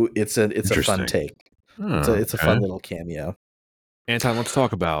 it's a fun take. It's a fun little cameo. Anton, let's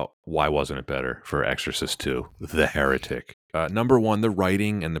talk about why wasn't it better for Exorcist II, The Heretic. Number one, the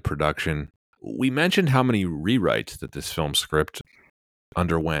writing and the production. We mentioned how many rewrites that this film script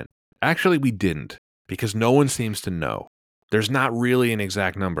underwent. Actually, we didn't, because no one seems to know. There's not really an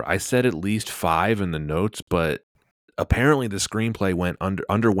exact number. I said at least 5 in the notes, but apparently the screenplay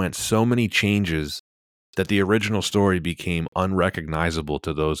underwent so many changes that the original story became unrecognizable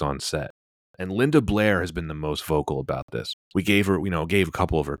to those on set. And Linda Blair has been the most vocal about this. We gave a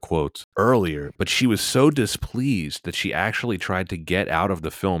couple of her quotes earlier, but she was so displeased that she actually tried to get out of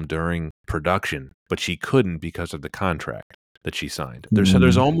the film during production, but she couldn't because of the contract that she signed.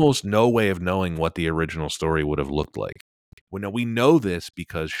 There's almost no way of knowing what the original story would have looked like. We know this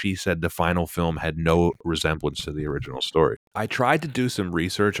because she said the final film had no resemblance to the original story. I tried to do some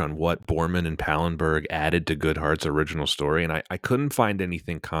research on what Borman and Pallenberg added to Goodhart's original story, and I couldn't find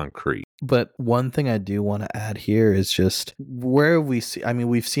anything concrete. But one thing I do want to add here is just where we've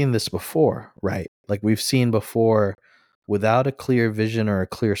seen this before, right? Like we've seen before, without a clear vision or a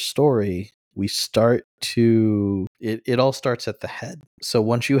clear story, we start to, it all starts at the head. So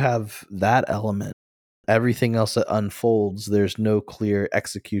once you have that element, everything else that unfolds, there's no clear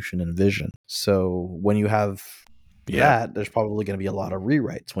execution and vision. So when you have that, there's probably going to be a lot of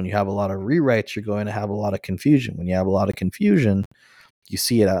rewrites. When you have a lot of rewrites, you're going to have a lot of confusion. When you have a lot of confusion, you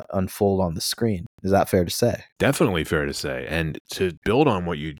see it unfold on the screen. Is that fair to say? Definitely fair to say. And to build on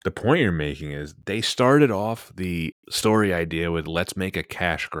the point you're making is they started off the story idea with let's make a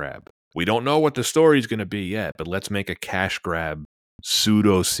cash grab. We don't know what the story's going to be yet, but let's make a cash grab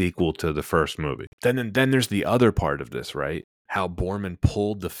pseudo sequel to the first movie. Then there's the other part of this, right? How Borman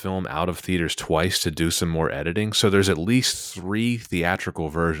pulled the film out of theaters twice to do some more editing. So there's at least 3 theatrical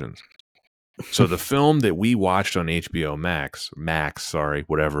versions. So the film that we watched on HBO Max,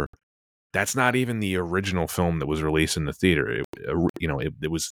 whatever, that's not even the original film that was released in the theater.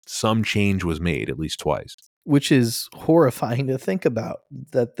 It was some change was made at least twice. Which is horrifying to think about,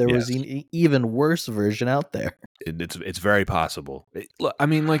 that there was an even worse version out there. It's very possible. Look,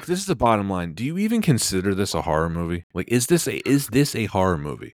 this is the bottom line. Do you even consider this a horror movie? Like, is this a horror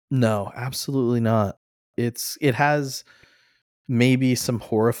movie? No, absolutely not. It has maybe some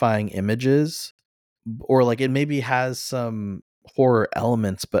horrifying images, or like it maybe has some horror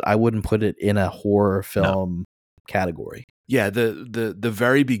elements, but I wouldn't put it in a horror film category. Yeah, the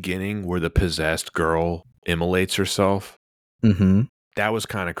very beginning where the possessed girl immolates herself, Mm-hmm. that was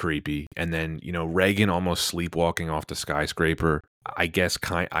kind of creepy. And then, Reagan almost sleepwalking off the skyscraper. I guess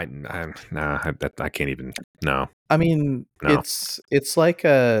I can't even. No, I mean, no. it's like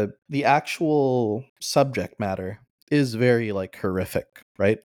the actual subject matter is very like horrific,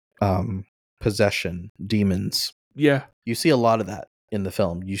 right? Um, Possession, demons. Yeah. You see a lot of that in the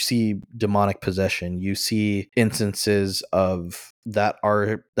film. You see demonic possession. You see instances of that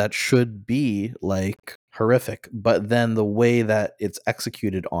should be like horrific, but then the way that it's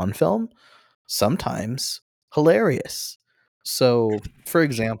executed on film, sometimes hilarious. So, for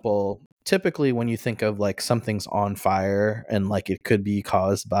example, typically when you think of like something's on fire and like it could be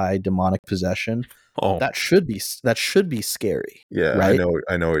caused by demonic possession, Oh, that should be scary, yeah. right?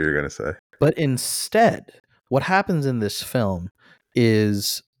 I know what you're gonna say. But instead, what happens in this film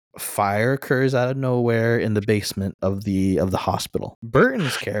is fire occurs out of nowhere in the basement of the hospital.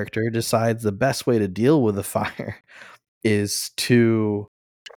 Burton's character decides the best way to deal with the fire is to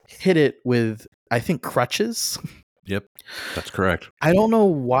hit it with, I think, crutches. Yep, that's correct. I don't know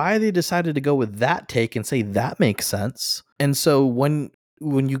why they decided to go with that take and say that makes sense. And so when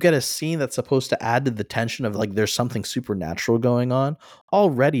you get a scene that's supposed to add to the tension of like there's something supernatural going on,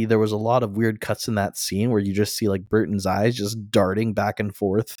 already there was a lot of weird cuts in that scene where you just see like Burton's eyes just darting back and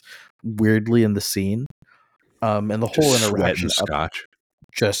forth weirdly in the scene. And the whole Just sweating interaction up scotch.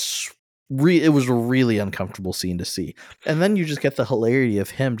 just it was a really uncomfortable scene to see. And then you just get the hilarity of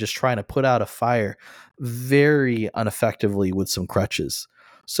him just trying to put out a fire very ineffectively with some crutches.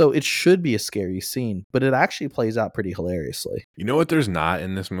 So it should be a scary scene, but it actually plays out pretty hilariously. You know what there's not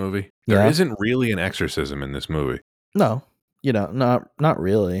in this movie? There Yeah. isn't really an exorcism in this movie. No. Not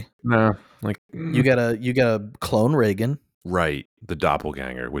really. No. Like You get a clone Reagan. right, the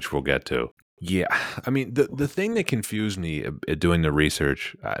doppelganger, which we'll get to. Yeah, I mean the thing that confused me doing the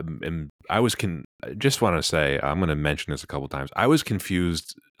research, I just want to say I'm going to mention this a couple times. I was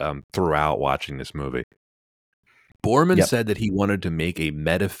confused throughout watching this movie. Borman Yep. said that he wanted to make a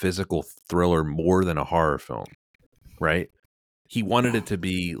metaphysical thriller more than a horror film, right? He wanted it to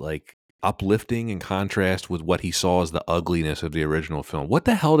be like uplifting in contrast with what he saw as the ugliness of the original film. What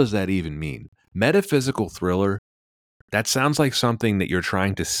the hell does that even mean? Metaphysical thriller? That sounds like something that you're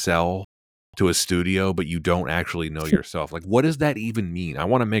trying to sell to a studio, but you don't actually know yourself. Like, what does that even mean? I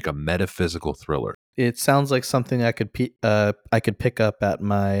want to make a metaphysical thriller. It sounds like something I could pick up at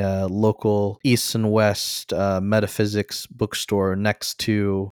my local East and West metaphysics bookstore next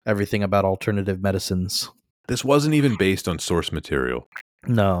to everything about alternative medicines. This wasn't even based on source material.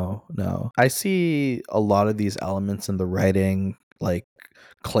 No. I see a lot of these elements in the writing, like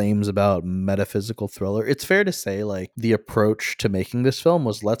claims about metaphysical thriller. It's fair to say, like, the approach to making this film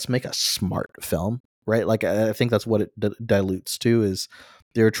was let's make a smart film, right? Like, I think that's what it dilutes to is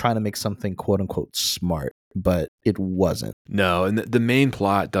they were trying to make something quote unquote smart, but it wasn't. No, and the main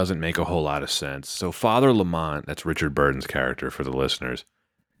plot doesn't make a whole lot of sense. So Father Lamont, that's Richard Burton's character for the listeners,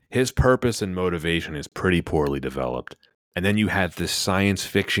 his purpose and motivation is pretty poorly developed. And then you have this science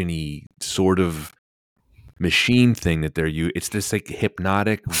fiction-y sort of machine thing that they're using. It's this like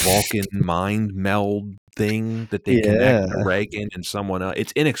hypnotic Vulcan mind meld thing that they connect to Yeah. Reagan and someone else.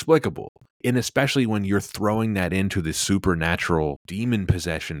 It's inexplicable. And especially when you're throwing that into the supernatural demon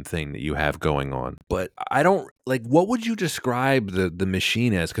possession thing that you have going on. But I don't like, what would you describe the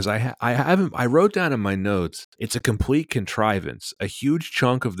machine as? Because I wrote down in my notes, it's a complete contrivance. A huge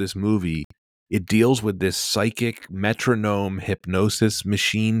chunk of this movie, it deals with this psychic metronome hypnosis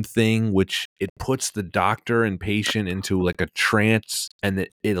machine thing, which it puts the doctor and patient into like a trance, and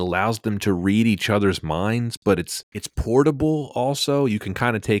it allows them to read each other's minds, but it's portable also. You can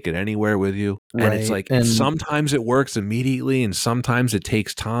kind of take it anywhere with you. And it's Right. like And sometimes it works immediately and sometimes it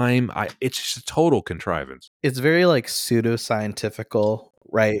takes time. It's just a total contrivance. it's very like pseudoscientifical,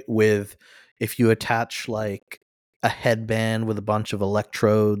 right? With if you attach like a headband with a bunch of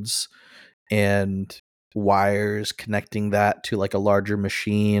electrodes and wires connecting that to like a larger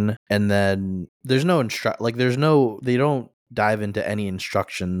machine, and then there's no they don't dive into any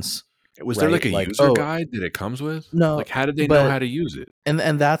instructions, Was there right? like a Like, user oh guide that it comes with? no, Like how did they know but how to use it? and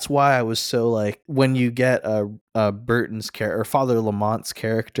that's why I was so like when you get a Burton's character or Father Lamont's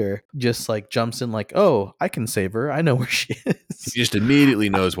character just like jumps in like, oh, I can save her, I know where she He is. just immediately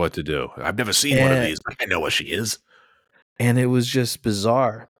knows what to do. I've never seen one of and these, but I know what she is. and it was just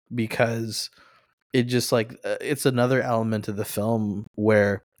bizarre because it just like it's another element of the film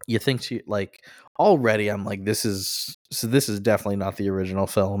where you think she like already I'm like this is So this is definitely not the original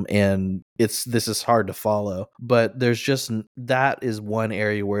film, and this is hard to follow. But there's just that is one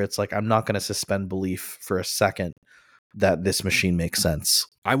area where it's like I'm not going to suspend belief for a second that this machine makes sense.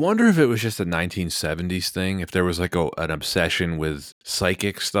 I wonder if it was just a 1970s thing, if there was like an obsession with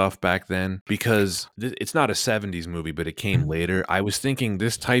psychic stuff back then, because it's not a 70s movie, but it came later. I was thinking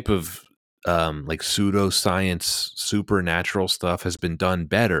this type of like pseudoscience, supernatural stuff has been done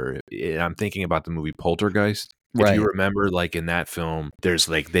better. I'm thinking about the movie Poltergeist. If you Right. remember, like in that film, there's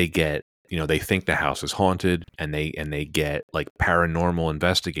like they get they think the house is haunted, and they get like paranormal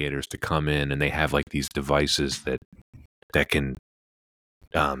investigators to come in, and they have like these devices that can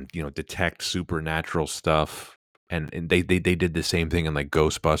detect supernatural stuff, and they did the same thing in like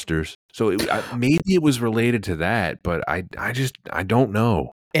Ghostbusters. So maybe it was related to that, but I don't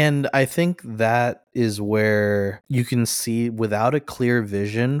know. And I think that is where you can see without a clear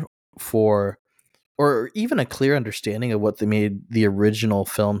vision for, or even a clear understanding of what they made the original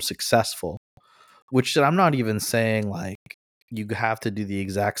film successful, which I'm not even saying like you have to do the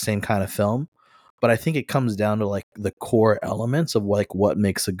exact same kind of film, but I think it comes down to like the core elements of like what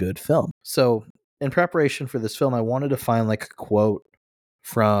makes a good film. So in preparation for this film, I wanted to find like a quote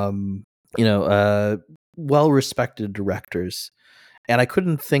from, well-respected directors, and I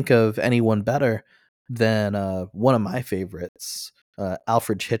couldn't think of anyone better than one of my favorites,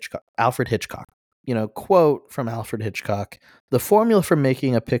 Alfred Hitchcock. Alfred Hitchcock. Quote from Alfred Hitchcock: "The formula for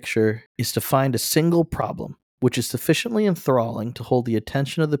making a picture is to find a single problem which is sufficiently enthralling to hold the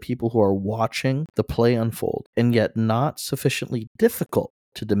attention of the people who are watching the play unfold, and yet not sufficiently difficult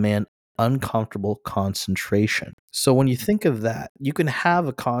to demand uncomfortable concentration." So when you think of that, you can have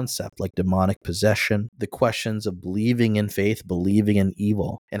a concept like demonic possession, the questions of believing in faith, believing in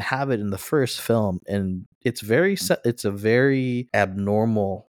evil, and have it in the first film, and it's a very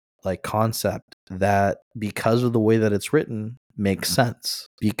abnormal like concept that, because of the way that it's written, makes sense,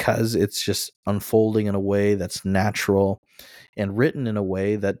 because it's just unfolding in a way that's natural and written in a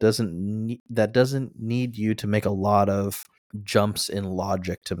way that doesn't need you to make a lot of jumps in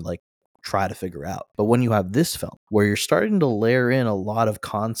logic to like try to figure out. But when you have this film where you're starting to layer in a lot of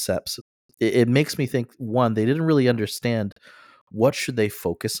concepts, it makes me think, one, they didn't really understand what should they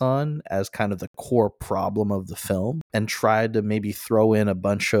focus on as kind of the core problem of the film, and tried to maybe throw in a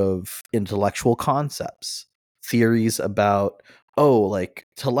bunch of intellectual concepts, theories about, oh, like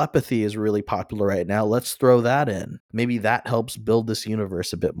telepathy is really popular right now, let's throw that in, maybe that helps build this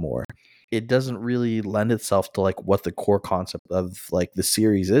universe a bit more. It doesn't really lend itself to like what the core concept of like the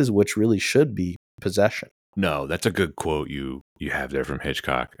series is, which really should be possession. No, that's a good quote you have there from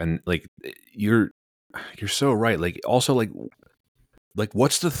Hitchcock, and like you're so right. Like also like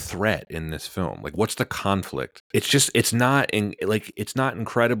what's the threat in this film? Like what's the conflict? It's not it's not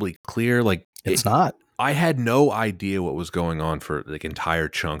incredibly clear. Like It's not. I had no idea what was going on for like entire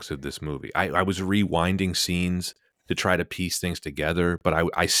chunks of this movie. I was rewinding scenes to try to piece things together, but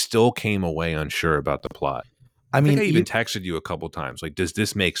I still came away unsure about the plot. I I think mean, I even texted you a couple times. Like, does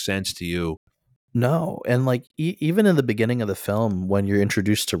this make sense to you? no, and like even in the beginning of the film, when you're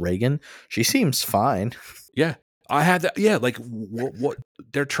introduced to Reagan, she seems fine. Yeah. I had that. Yeah. Like, what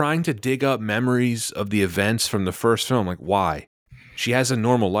they're trying to dig up memories of the events from the first film. Like, why? She has a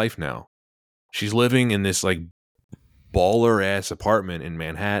normal life now. She's living in this like baller ass apartment in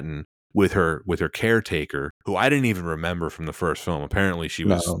Manhattan with her caretaker, who I didn't even remember from the first film. Apparently, she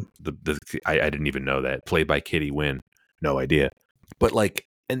was No, I didn't even know that, played by Kitty Wynn. No idea. But like,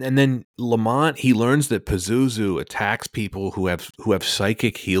 and then Lamont, he learns that Pazuzu attacks people who have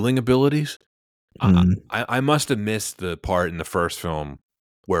psychic healing abilities. I must have missed the part in the first film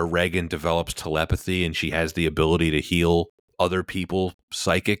where Reagan develops telepathy and she has the ability to heal other people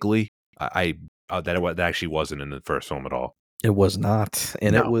psychically. That actually wasn't in the first film at all. it was not,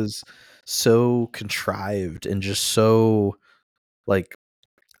 and it No, was so contrived and just so like,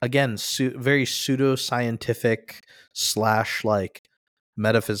 again, very pseudoscientific slash like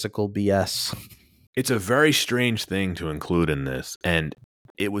metaphysical BS. it's a very strange thing to include in this, and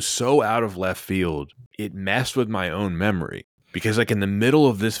it was so out of left field. It messed with my own memory because, like in the middle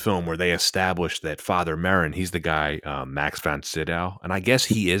of this film, where they established that Father Merrin, he's the guy Max von Sydow, and I guess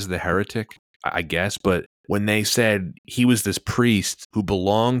he is the heretic. I guess, but when they said he was this priest who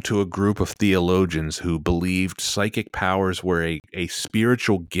belonged to a group of theologians who believed psychic powers were a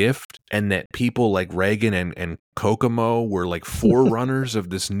spiritual gift, and that people like Reagan and Kokomo were like forerunners of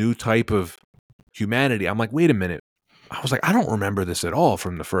this new type of humanity, I'm like, wait a minute. I was like, I don't remember this at all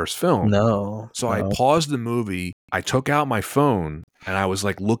from the first film. No, So I no. paused the movie, I took out my phone, and I was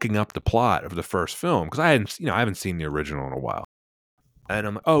like looking up the plot of the first film because I haven't seen the original in a while. And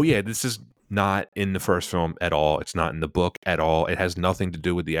I'm like, oh yeah, this is not in the first film at all. It's not in the book at all. It has nothing to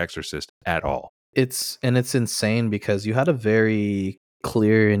do with The Exorcist at all. It's insane because you had a very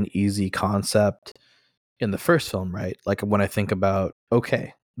clear and easy concept in the first film, right? Like when I think about,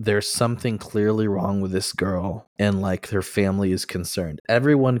 okay, there's something clearly wrong with this girl and like her family is concerned.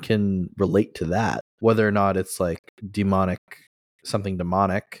 Everyone can relate to that, whether or not it's like demonic, something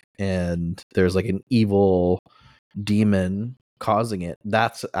demonic, and there's like an evil demon causing it.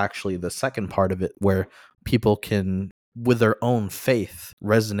 That's actually the second part of it where people can, with their own faith,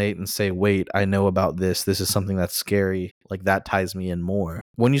 resonate and say, wait, I know about this. This is something that's scary. Like that ties me in more.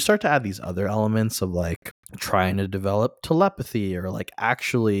 When you start to add these other elements of like trying to develop telepathy or like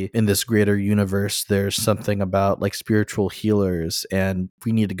actually in this greater universe, there's something about like spiritual healers and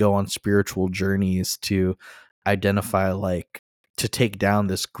we need to go on spiritual journeys to identify like to take down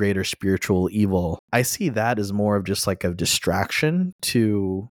this greater spiritual evil. I see that as more of just like a distraction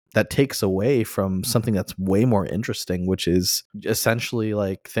to that takes away from something that's way more interesting, which is essentially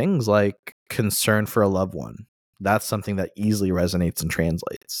like things like concern for a loved one. That's something that easily resonates and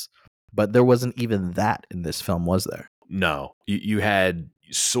translates. But there wasn't even that in this film, was there? No, you had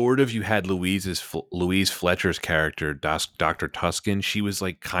Louise Fletcher's character, Dr. Tuscan. She was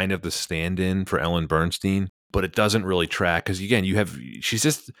like kind of the stand-in for Ellen Bernstein, but it doesn't really track because again, she's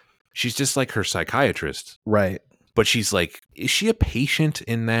just like her psychiatrist, right? But she's like, is she a patient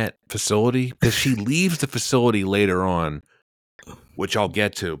in that facility? Because she leaves the facility later on, which I'll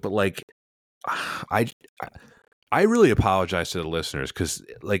get to. But like, I really apologize to the listeners because,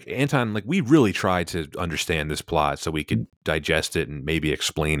 like, Anton, like, we really tried to understand this plot so we could digest it and maybe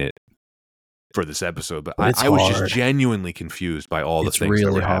explain it for this episode. But I was just genuinely confused by all the things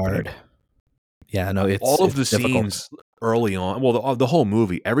that were happening. Yeah, no, it's all of the difficult. scenes early on. Well, the whole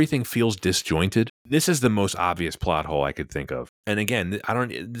movie, everything feels disjointed. This is the most obvious plot hole I could think of. And again,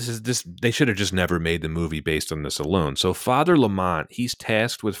 they should have just never made the movie based on this alone. So Father Lamont, he's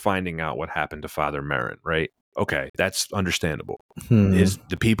tasked with finding out what happened to Father Merrin, right? Okay, that's understandable.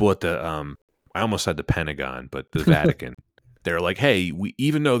 The people at the I almost said the Pentagon, but the Vatican. They're like, hey,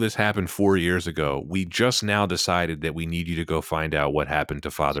 even though this happened 4 years ago, we just now decided that we need you to go find out what happened to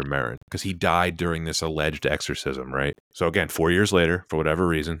Father Merrin because he died during this alleged exorcism, right? So again, 4 years later, for whatever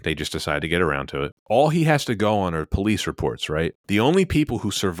reason, they just decide to get around to it. All he has to go on are police reports, right? The only people who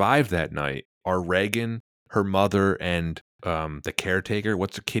survived that night are Reagan, her mother, and the caretaker.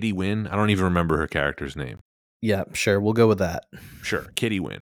 What's Kitty Wynn? I don't even remember her character's name. Yeah, sure. We'll go with that. Sure, Kitty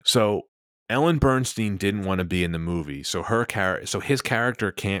Wynn. So Ellen Bernstein didn't want to be in the movie, so his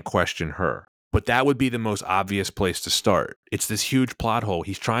character can't question her. But that would be the most obvious place to start. It's this huge plot hole.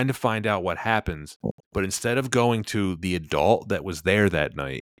 He's trying to find out what happens, but instead of going to the adult that was there that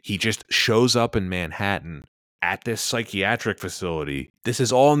night, he just shows up in Manhattan at this psychiatric facility. This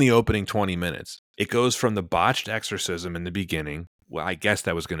is all in the opening 20 minutes. It goes from the botched exorcism in the beginning. Well, I guess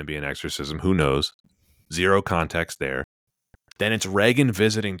that was going to be an exorcism. Who knows? Zero context there. Then it's Reagan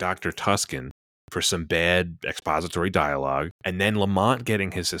visiting Dr. Tuscan for some bad expository dialogue, and then Lamont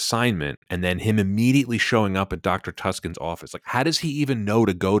getting his assignment, and then him immediately showing up at Dr. Tuscan's office. Like, how does he even know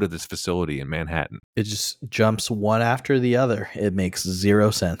to go to this facility in Manhattan? It just jumps one after the other. It makes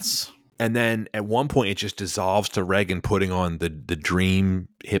zero sense. And then at one point, it just dissolves to Reagan putting on the dream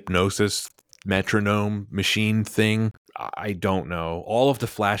hypnosis metronome machine thing. I don't know. All of the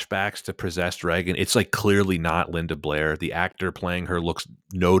flashbacks to possessed Reagan, it's like clearly not Linda Blair. The actor playing her looks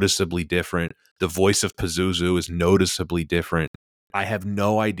noticeably different. The voice of Pazuzu is noticeably different. I have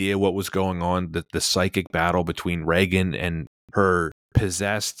no idea what was going on. The psychic battle between Reagan and her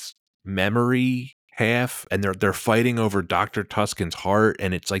possessed memory half, and they're fighting over Dr. Tuscan's heart,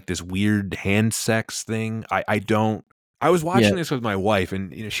 and it's like this weird hand sex thing. I was watching this with my wife,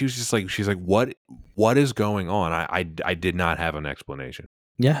 and she was just like, what is going on? I did not have an explanation.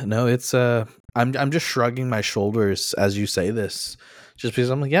 Yeah, no, it's I'm just shrugging my shoulders as you say this, just because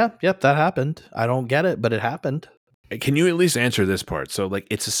I'm like, yep, that happened. I don't get it, but it happened. Can you at least answer this part? So like,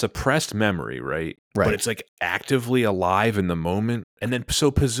 it's a suppressed memory, right? Right. But it's like actively alive in the moment, and then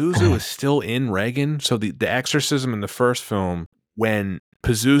so Pazuzu is still in Reagan. So the exorcism in the first film, when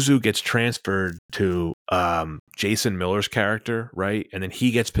Pazuzu gets transferred to Jason Miller's character, right? And then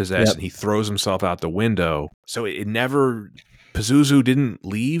he gets possessed and he throws himself out the window. So Pazuzu didn't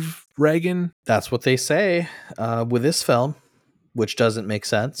leave Reagan? That's what they say with this film, which doesn't make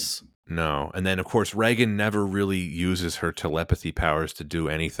sense. No. And then, of course, Reagan never really uses her telepathy powers to do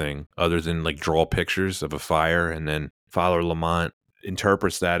anything other than like draw pictures of a fire. And then Father Lamont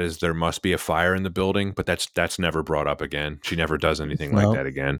interprets that as there must be a fire in the building, but that's never brought up again. She never does anything like No. that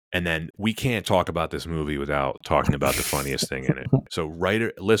again. And then we can't talk about this movie without talking about the funniest thing in it. So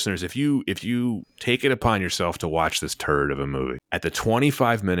listeners, if you take it upon yourself to watch this turd of a movie, at the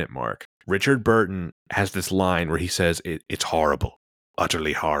 25-minute mark, Richard Burton has this line where he says it's horrible,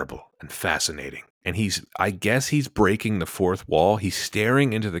 utterly horrible and fascinating. And I guess he's breaking the fourth wall. He's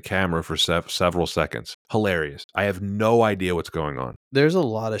staring into the camera for several seconds. Hilarious. I have no idea what's going on. There's a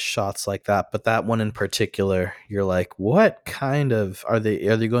lot of shots like that, but that one in particular, you're like, what kind of are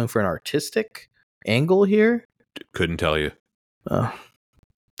they going for an artistic angle here? Couldn't tell you.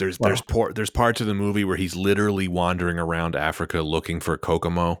 There's parts of the movie where he's literally wandering around Africa looking for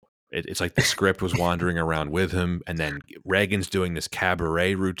Kokomo. It's like the script was wandering around with him, and then Reagan's doing this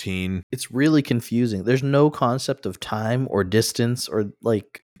cabaret routine. It's really confusing. There's no concept of time or distance or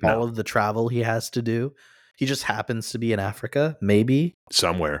all of the travel he has to do. He just happens to be in Africa, maybe.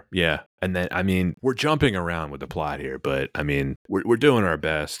 Somewhere, yeah. And then, I mean, we're jumping around with the plot here, but I mean, we're doing our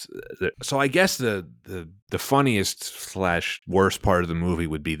best. So I guess the funniest / worst part of the movie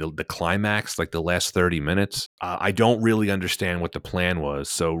would be the climax, like the last 30 minutes. I don't really understand what the plan was.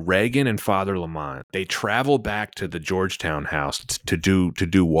 So Reagan and Father Lamont, they travel back to the Georgetown house to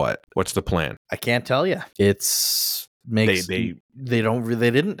do what? What's the plan? I can't tell you. It's they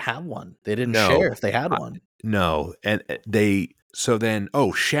didn't have one. They didn't share if they had one. No, and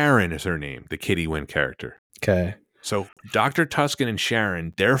Sharon is her name, the Kitty Wynn character. Okay. So Dr. Tuscan and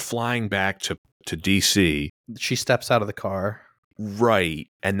Sharon, they're flying back to DC. She steps out of the car. Right.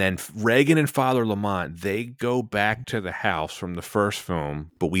 And then Reagan and Father Lamont, they go back to the house from the first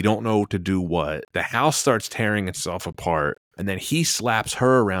film, but we don't know to do what. The house starts tearing itself apart, and then he slaps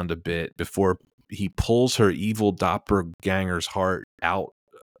her around a bit before he pulls her evil doppelganger's heart out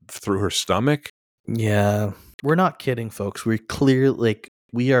through her stomach. Yeah, we're not kidding, folks.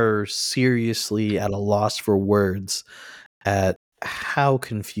 We are seriously at a loss for words at how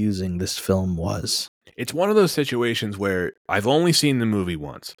confusing this film was. It's one of those situations where I've only seen the movie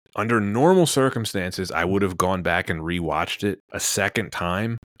once. Under normal circumstances, I would have gone back and rewatched it a second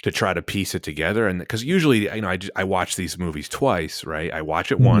time to try to piece it together. And because usually, I watch these movies twice, right? I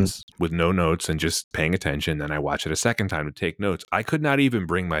watch it once with no notes and just paying attention. Then I watch it a second time to take notes. I could not even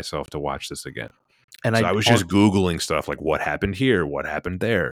bring myself to watch this again. And so I was just Googling stuff like what happened here, what happened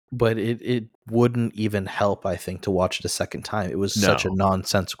there. But it wouldn't even help, I think, to watch it a second time. It was such a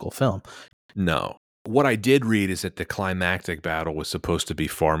nonsensical film. No. What I did read is that the climactic battle was supposed to be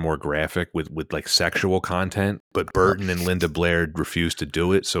far more graphic with like sexual content, but Burton and Linda Blair refused to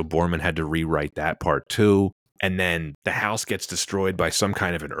do it, so Borman had to rewrite that part too. And then the house gets destroyed by some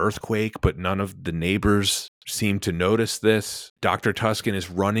kind of an earthquake, but none of the neighbors seem to notice this. Dr. Tuscan is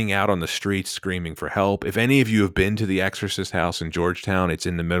running out on the streets screaming for help. If any of you have been to the Exorcist house in Georgetown, it's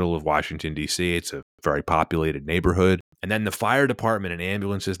in the middle of Washington, D.C. It's a very populated neighborhood. And then the fire department and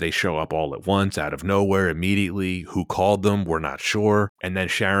ambulances, they show up all at once, out of nowhere, immediately. Who called them? We're not sure. And then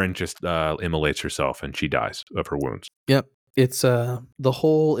Sharon just immolates herself and she dies of her wounds. Yep. It's the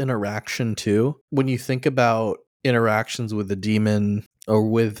whole interaction too. When you think about interactions with the demon or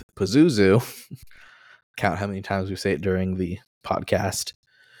with Pazuzu, count how many times we say it during the podcast,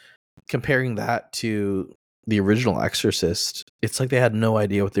 comparing that to the original Exorcist, it's like they had no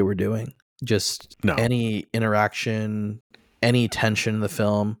idea what they were doing. Just any interaction, any tension in the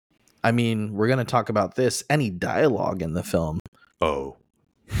film. I mean, we're going to talk about this. Any dialogue in the film. Oh.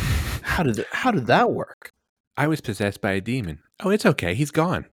 How did that work? I was possessed by a demon. Oh, it's okay. He's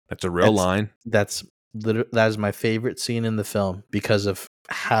gone. That's a real line. That is my favorite scene in the film because of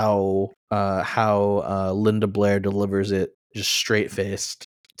how Linda Blair delivers it just straight-faced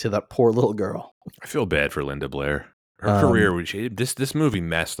to that poor little girl. I feel bad for Linda Blair. Her career, this movie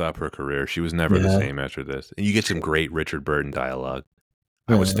messed up her career. She was never the same after this. And you get some great Richard Burton dialogue.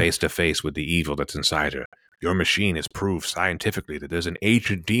 I was face to face with the evil that's inside her. Your machine has proved scientifically that there's an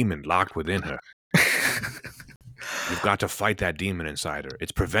ancient demon locked within her. You've got to fight that demon inside her.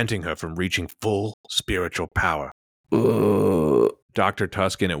 It's preventing her from reaching full spiritual power. Dr.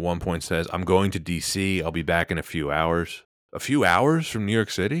 Tuscan at one point says, I'm going to D.C. I'll be back in a few hours. A few hours from New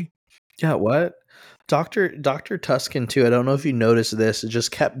York City? Yeah, what? Dr. Tuscan, too, I don't know if you noticed this, it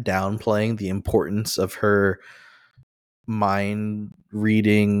just kept downplaying the importance of her mind-reading,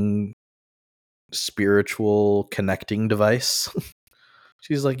 spiritual connecting device.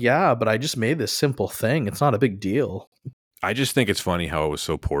 She's like, yeah, but I just made this simple thing. It's not a big deal. I just think it's funny how it was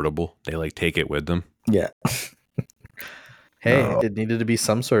so portable. They take it with them. Yeah. Hey, it needed to be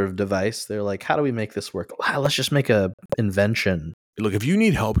some sort of device. They're like, how do we make this work? Wow, let's just make a invention. Look, if you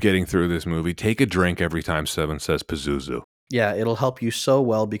need help getting through this movie, take a drink every time Seven says Pazuzu. Yeah, it'll help you so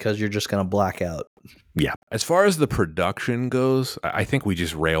well because you're just going to black out. Yeah. As far as the production goes, I think we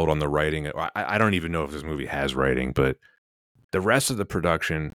just railed on the writing. I don't even know if this movie has writing, but the rest of the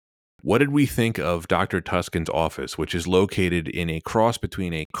production, what did we think of Dr. Tuscan's office, which is located in a cross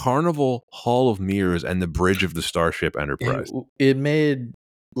between a carnival hall of mirrors and the bridge of the Starship It, Enterprise? it made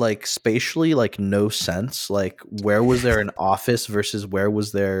like spatially like no sense. Like where was there an office versus where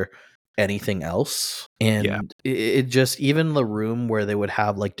was there anything else? Yeah. And it just, even the room where they would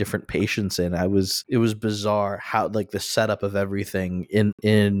have like different patients in, it was bizarre how like the setup of everything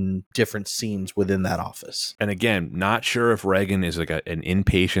in different scenes within that office. And again, not sure if Reagan is like an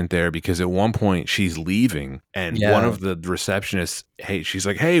inpatient there, because at one point she's leaving and one Yeah. of the receptionists, hey, she's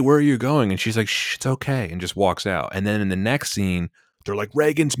like, hey, where are you going? And she's like, shh, it's okay. And just walks out. And then in the next scene, they're like,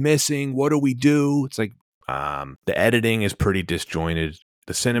 Reagan's missing. What do we do? It's like, the editing is pretty disjointed.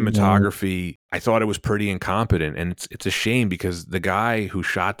 The cinematography, I thought it was pretty incompetent. And it's a shame because the guy who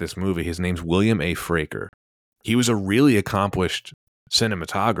shot this movie, his name's William A. Fraker. He was a really accomplished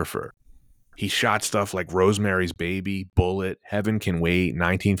cinematographer. He shot stuff like Rosemary's Baby, Bullet, Heaven Can Wait,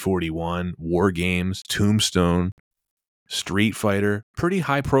 1941, War Games, Tombstone, Street Fighter, pretty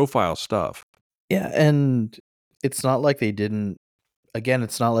high profile stuff. Yeah, and it's not like they didn't, again,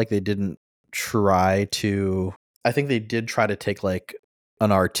 it's not like they didn't try to, I think they did try to take like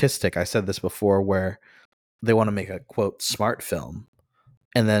an artistic, I said this before, where they want to make a quote smart film,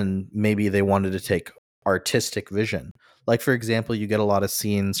 and then maybe they wanted to take artistic vision. Like for example, you get a lot of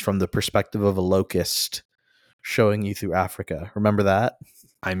scenes from the perspective of a locust showing you through Africa. Remember that?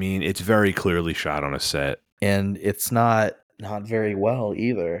 I mean, it's very clearly shot on a set. And it's not very well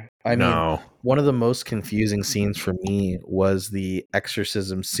either. I mean, No. one of the most confusing scenes for me was the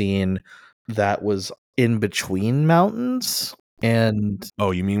exorcism scene that was in between mountains. And Oh,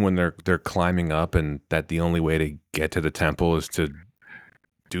 you mean when they're climbing up and that the only way to get to the temple is to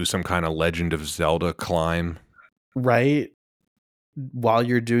do some kind of Legend of Zelda climb? right while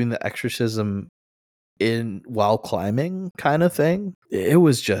you're doing the exorcism in while climbing kind of thing, it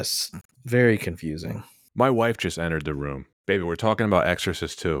was just very confusing. My wife just entered the room. Baby, we're talking about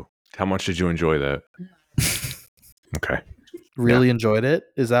Exorcist II. How much did you enjoy that? Okay. Really enjoyed it.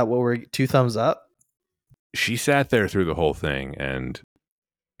 Is that what we're 2 thumbs up? She sat there through the whole thing, and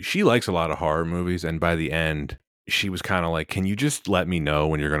she likes a lot of horror movies. And by the end, she was kind of like, can you just let me know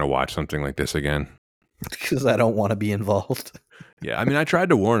when you're going to watch something like this again? Because I don't want to be involved. Yeah. I mean, I tried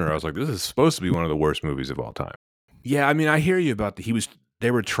to warn her. I was like, this is supposed to be one of the worst movies of all time. Yeah. I mean, I hear you about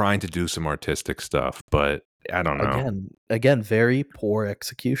they were trying to do some artistic stuff, but I don't know. Again, very poor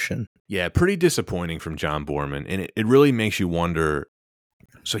execution. Yeah. Pretty disappointing from John Boorman. And it really makes you wonder.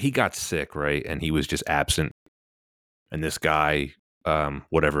 So he got sick, right? And he was just absent. And this guy,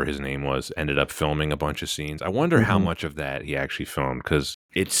 whatever his name was, ended up filming a bunch of scenes. I wonder how much of that he actually filmed, because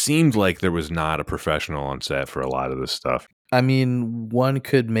it seemed like there was not a professional on set for a lot of this stuff. I mean, one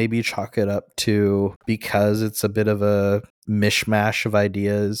could maybe chalk it up to because it's a bit of a mishmash of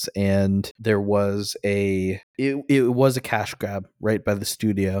ideas, and there was it was a cash grab right by the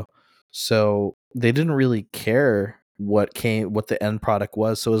studio. So they didn't really care what the end product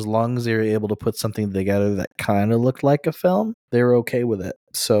was. So as long as they were able to put something together that kind of looked like a film, they were okay with it.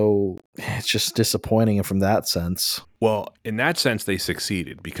 So it's just disappointing from that sense. Well, in that sense, they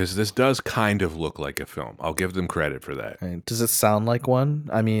succeeded, because this does kind of look like a film. I'll give them credit for that. Right. Does it sound like one?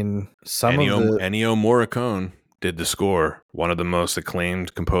 I mean, Ennio Morricone did the score, one of the most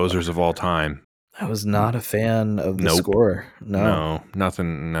acclaimed composers of all time. I was not a fan of the Nope. score. No.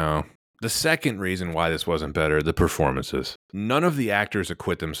 Nothing. No. The second reason why this wasn't better, the performances. None of the actors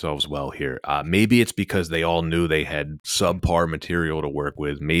acquit themselves well here. Maybe it's because they all knew they had subpar material to work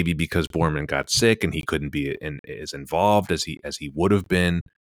with. Maybe because Boorman got sick and he couldn't be as involved as he would have been.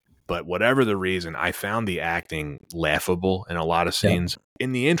 But whatever the reason, I found the acting laughable in a lot of scenes. Yeah.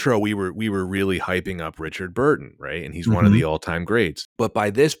 In the intro, we were really hyping up Richard Burton, right? And he's one of the all-time greats. But by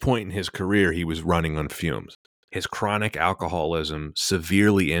this point in his career, he was running on fumes. His chronic alcoholism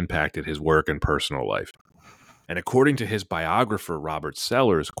severely impacted his work and personal life. And according to his biographer, Robert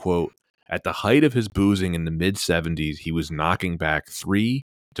Sellers, quote, at the height of his boozing in the mid-70s, he was knocking back 3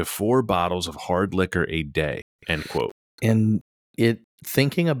 to 4 bottles of hard liquor a day, end quote. And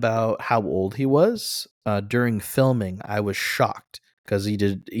thinking about how old he was during filming, I was shocked because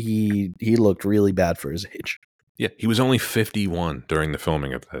he looked really bad for his age. Yeah, he was only 51 during the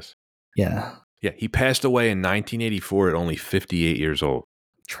filming of this. Yeah. Yeah, he passed away in 1984 at only 58 years old.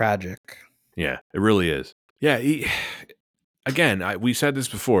 Tragic. Yeah, it really is. Yeah, we said this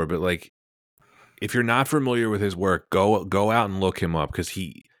before, but like, if you're not familiar with his work, go out and look him up, because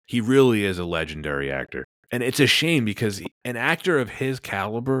he really is a legendary actor. And it's a shame because an actor of his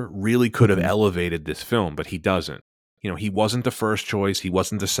caliber really could have Mhm. elevated this film, but he doesn't. He wasn't the first choice. He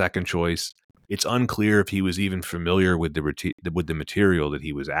wasn't the second choice. It's unclear if he was even familiar with the material that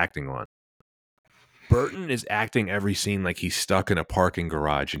he was acting on. Burton is acting every scene like he's stuck in a parking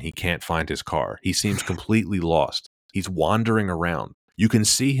garage and he can't find his car. He seems completely lost. He's wandering around. You can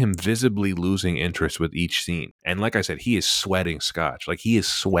see him visibly losing interest with each scene. And like I said, he is sweating scotch. Like he is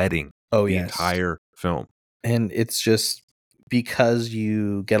sweating Oh, the yes. entire film. And it's just because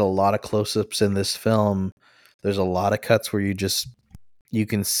you get a lot of close-ups in this film, there's a lot of cuts where you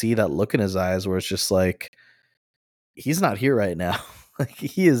can see that look in his eyes where it's just like he's not here right now. Like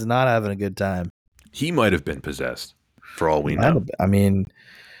he is not having a good time. He might have been possessed, for all He we might know. have, I mean,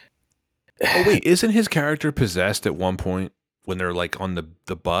 Oh wait, isn't his character possessed at one point when they're like on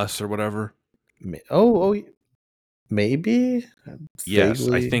the bus or whatever? oh, maybe Yes, I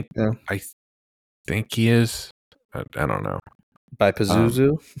vaguely, think yeah. I th- think he is. I don't know. By Um,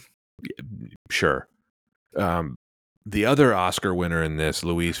 Pazuzu. sure. Um, the other Oscar winner in this,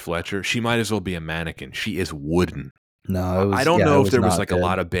 Louise Fletcher, she might as well be a mannequin. She is wooden. No, I don't it know if was there was not like a good.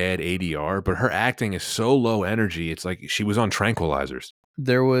 lot of bad ADR, but her acting is so low energy. It's like she was on tranquilizers.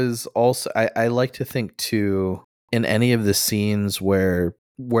 There was also I like to think too in any of the scenes where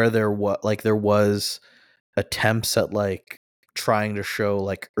there was attempts at like trying to show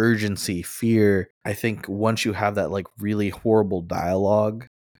like urgency, fear. I think once you have that like really horrible dialogue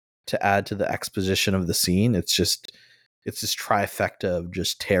to add to the exposition of the scene, it's this trifecta of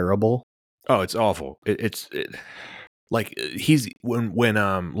just terrible. Oh, it's awful. Like he's when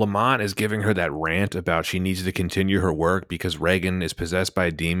Lamont is giving her that rant about she needs to continue her work because Reagan is possessed by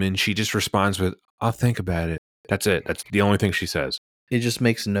a demon, she just responds with, "I'll think about it." That's it. That's the only thing she says. It just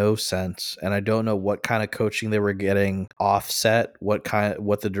makes no sense, and I don't know what kind of coaching they were getting offset, what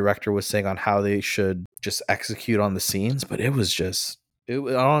the director was saying on how they should just execute on the scenes, but it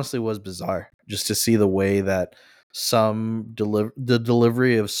honestly was bizarre just to see the way that the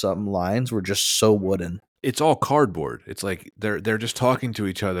delivery of some lines were just so wooden. It's all cardboard. It's like they're just talking to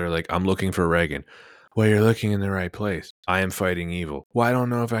each other like, "I'm looking for Reagan." "Well, you're looking in the right place. I am fighting evil." "Well, I don't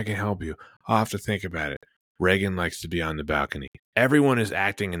know if I can help you. I'll have to think about it." "Reagan likes to be on the balcony." Everyone is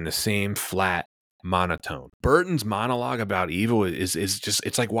acting in the same flat monotone. Burton's monologue about evil is just,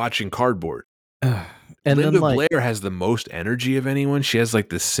 it's like watching cardboard. And then Linda like, Blair has the most energy of anyone. She has like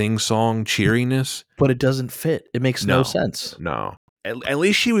the sing-song cheeriness. but it doesn't fit. It makes no No, sense. no. At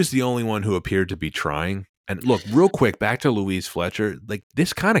least she was the only one who appeared to be trying. And look, real quick, back to Louise Fletcher. Like,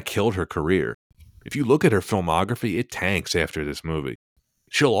 this kind of killed her career. If you look at her filmography, it tanks after this movie.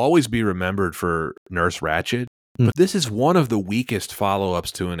 She'll always be remembered for Nurse Ratched, Mm. but this is one of the weakest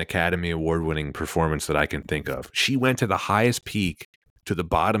follow-ups to an Academy Award-winning performance that I can think of. She went to the highest peak to the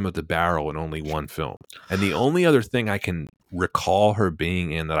bottom of the barrel in only one film. And the only other thing I can recall her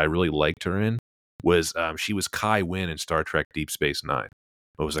being in that I really liked her in was she was Kai Wynn in Star Trek Deep Space Nine.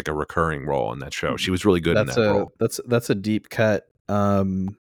 It was like a recurring role in that show. She was really good in that role. That's a deep cut.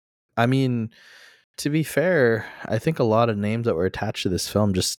 I mean, to be fair, I think a lot of names that were attached to this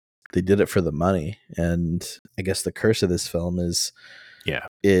film just they did it for the money. And I guess the curse of this film is Yeah.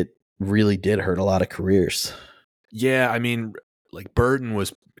 it really did hurt a lot of careers. Yeah, I mean, like Burton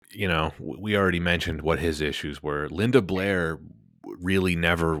was, we already mentioned what his issues were. Linda Blair really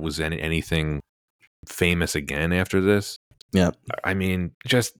never was anything famous again after this. Yeah. I mean,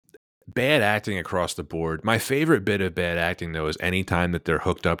 just bad acting across the board. My favorite bit of bad acting, though, is anytime that they're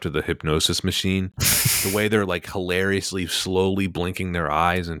hooked up to the hypnosis machine, the way they're like hilariously slowly blinking their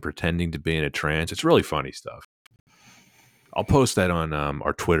eyes and pretending to be in a trance. It's really funny stuff. I'll post that on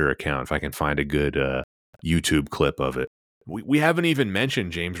our Twitter account if I can find a good YouTube clip of it. We haven't even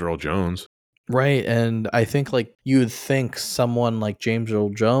mentioned James Earl Jones. Right. And I think like you would think someone like James Earl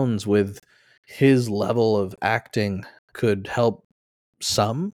Jones with his level of acting could help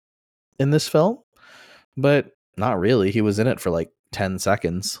some in this film, but not really. He was in it for like 10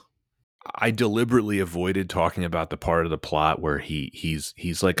 seconds. I deliberately avoided talking about the part of the plot where he's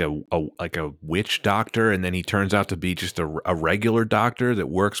like a witch doctor, and then he turns out to be just a regular doctor that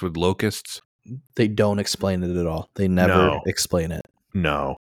works with locusts. They don't explain it at all. They never No, explain it.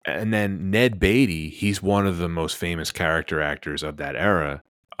 no. And then Ned Beatty, he's one of the most famous character actors of that era.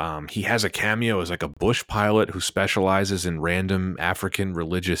 He has a cameo as like a bush pilot who specializes in random African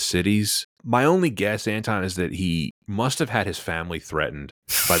religious cities. My only guess, Anton, is that he must have had his family threatened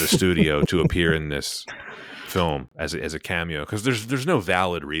by the studio to appear in this film as a cameo, because there's no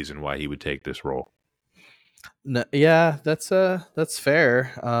valid reason why he would take this role. No, yeah, that's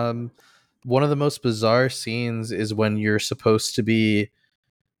fair. One of the most bizarre scenes is when you're supposed to be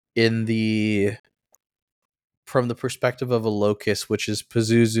in the from the perspective of a locust, which is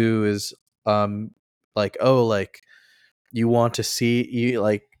Pazuzu is like, oh, like you want to see you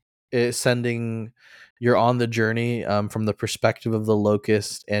like sending you're on the journey from the perspective of the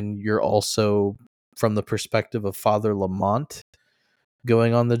locust, and you're also from the perspective of Father Lamont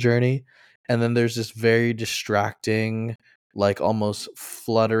going on the journey. And then there's this very distracting, like almost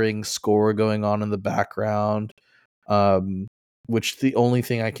fluttering score going on in the background, um, which the only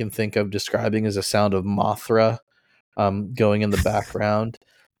thing I can think of describing is a sound of Mothra going in the background,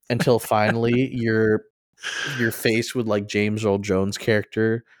 until finally you're faced with like James Earl Jones'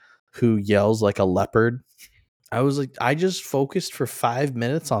 character who yells like a leopard. I was like, I just focused for 5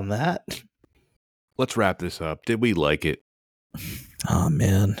 minutes on that. Let's wrap this up. Did we like it? Oh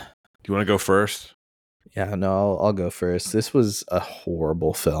man. Do you want to go first? Yeah, no, I'll go first. This was a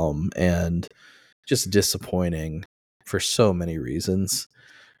horrible film and just disappointing for so many reasons.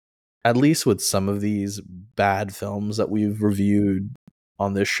 At least with some of these bad films that we've reviewed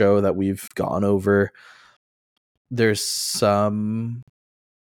on this show that we've gone over, there's some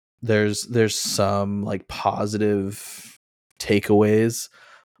some like positive takeaways.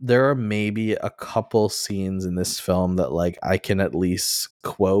 There are maybe a couple scenes in this film that like I can at least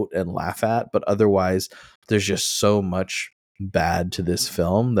quote and laugh at, but otherwise there's just so much bad to this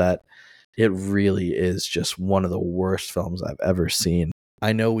film that it really is just one of the worst films I've ever seen.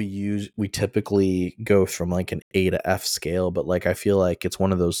 I know we typically go from like an A to F scale, but like I feel like it's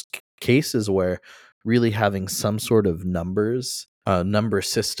one of those cases where really having some sort of number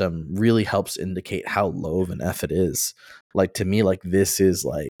system really helps indicate how low of an F it is. Like to me, like this is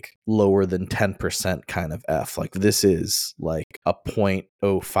like lower than 10% kind of F. Like this is like a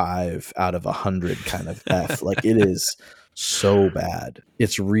 0.05 out of 100 kind of F. Like it is so bad.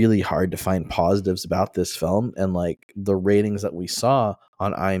 It's really hard to find positives about this film, and like the ratings that we saw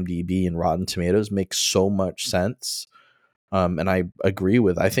on IMDb and Rotten Tomatoes make so much sense. And I agree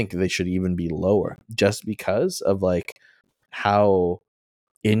with, I think they should even be lower just because of like how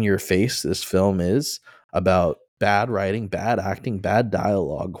in your face this film is about bad writing, bad acting, bad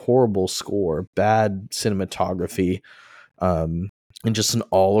dialogue, horrible score, bad cinematography, and just an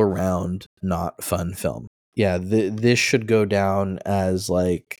all around not fun film. Yeah, this should go down as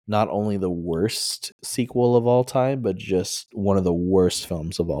like not only the worst sequel of all time, but just one of the worst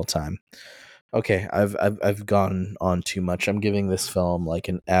films of all time. Okay, I've gone on too much. I'm giving this film like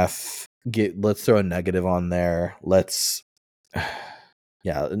an F. Let's throw a negative on there. Let's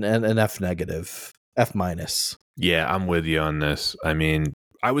yeah, an F negative, F minus. Yeah, I'm with you on this. I mean,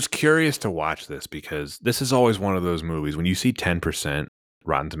 I was curious to watch this because this is always one of those movies. When you see 10%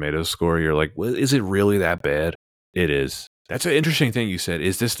 Rotten Tomatoes score, you're like, well, is it really that bad? It is. That's an interesting thing you said.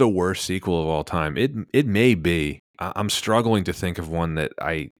 Is this the worst sequel of all time? It may be. I'm struggling to think of one that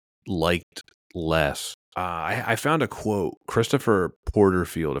I liked less. I found a quote. Christopher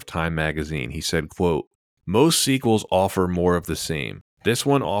Porterfield of Time Magazine. He said, quote, "Most sequels offer more of the same. This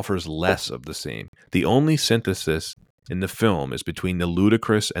one offers less of the same. The only synthesis in the film is between the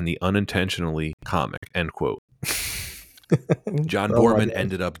ludicrous and the unintentionally comic," end quote. John Boorman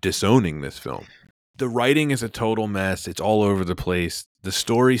ended up disowning this film. The writing is a total mess. It's all over the place. The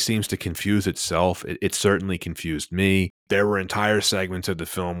story seems to confuse itself. It certainly confused me. There were entire segments of the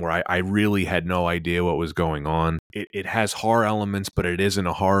film where I really had no idea what was going on. It has horror elements, but it isn't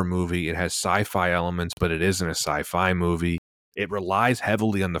a horror movie. It has sci-fi elements, but it isn't a sci-fi movie. It relies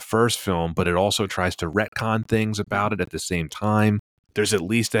heavily on the first film, but it also tries to retcon things about it at the same time. There's at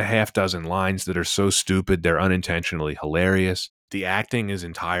least a half dozen lines that are so stupid they're unintentionally hilarious. The acting is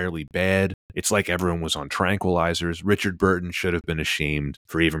entirely bad. It's like everyone was on tranquilizers. Richard Burton should have been ashamed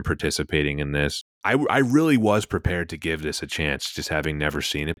for even participating in this. I really was prepared to give this a chance, just having never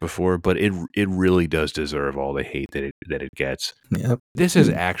seen it before, but it really does deserve all the hate that it gets. Yep. This is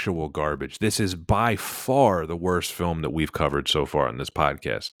actual garbage. This is by far the worst film that we've covered so far on this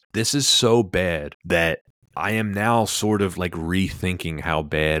podcast. This is so bad that I am now sort of like rethinking how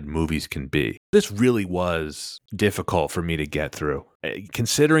bad movies can be. This really was difficult for me to get through.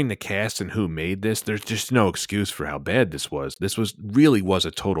 Considering the cast and who made this, there's just no excuse for how bad this was. This really was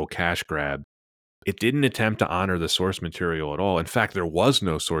a total cash grab. It didn't attempt to honor the source material at all. In fact, there was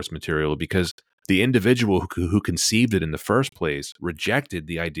no source material because the individual who conceived it in the first place rejected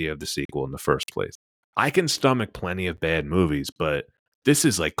the idea of the sequel in the first place. I can stomach plenty of bad movies, but this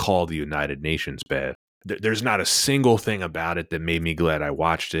is like Call of the United Nations bad. There's not a single thing about it that made me glad I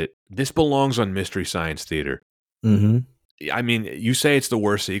watched it. This belongs on Mystery Science Theater. Mm-hmm. I mean, you say it's the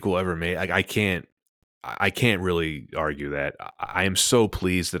worst sequel ever made. I can't I can't really argue that. I am so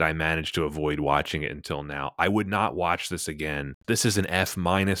pleased that I managed to avoid watching it until now. I would not watch this again. This is an F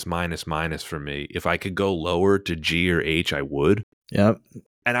minus minus minus for me. If I could go lower to G or H, I would. Yep.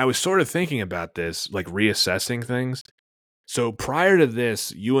 And I was sort of thinking about this, like reassessing things. So prior to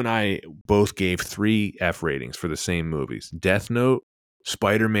this, you and I both gave 3 F ratings for the same movies: Death Note,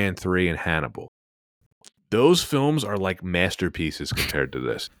 Spider-Man 3, and Hannibal. Those films are like masterpieces compared to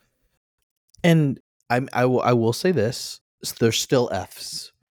this. And I will say this: there's still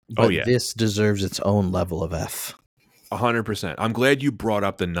Fs, but this deserves its own level of F. 100%. I'm glad you brought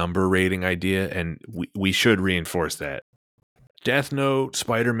up the number rating idea, and we should reinforce that. Death Note,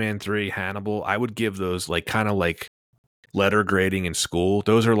 Spider-Man 3, Hannibal, I would give those like kind of like letter grading in school.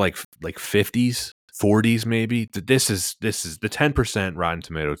 Those are like 50s, 40s maybe. This is the 10% Rotten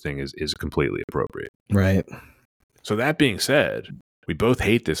Tomato thing is completely appropriate. Right. So that being said, we both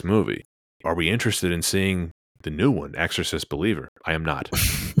hate this movie. Are we interested in seeing the new one, Exorcist Believer? I am not.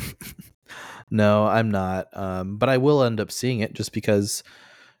 No, I'm not. But I will end up seeing it just because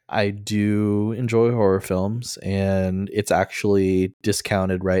I do enjoy horror films, and it's actually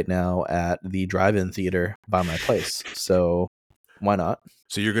discounted right now at the drive-in theater by my place. So why not?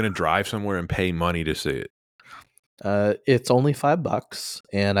 So you're going to drive somewhere and pay money to see it? It's only $5,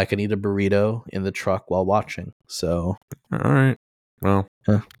 and I can eat a burrito in the truck while watching. So, all right. Well,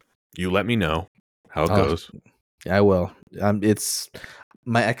 you let me know how it goes. I will. It's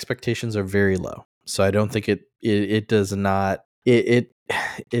my expectations are very low, so I don't think it does not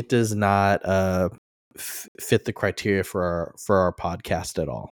it does not fit the criteria for our podcast at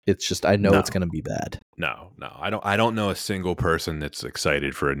all. It's just I know it's going to be bad. No, I don't know a single person that's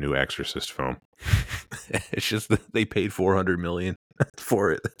excited for a new Exorcist film. It's just that they paid $400 million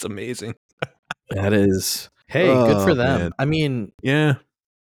for it. That's amazing. That is, hey, good for them. Man. I mean, yeah.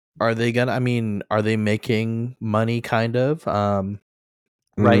 Are they making money kind of?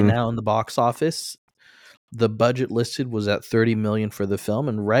 Right now in the box office, the budget listed was at $30 million for the film,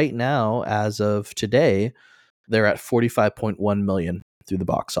 and right now, as of today, they're at $45.1 million through the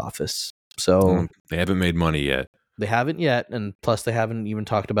box office. So they haven't made money yet. They haven't yet, and plus they haven't even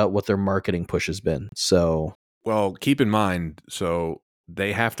talked about what their marketing push has been. So, well, keep in mind, so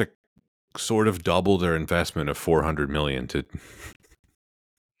they have to sort of double their investment of $400 million to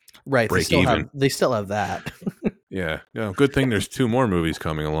right break even. They still have that. Yeah. Good thing there's 2 more movies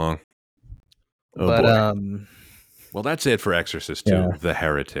coming along. Oh, but boy. Well, that's it for Exorcist II, The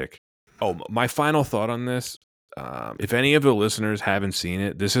Heretic. Oh, my final thought on this. If any of the listeners haven't seen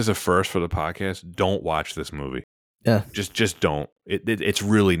it, this is a first for the podcast. Don't watch this movie. Yeah. Just don't. It's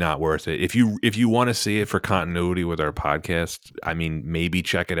really not worth it. If you want to see it for continuity with our podcast, I mean, maybe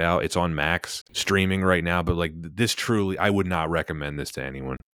check it out. It's on Max streaming right now, but like this truly, I would not recommend this to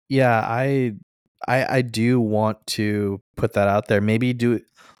anyone. Yeah, I do want to put that out there. Maybe do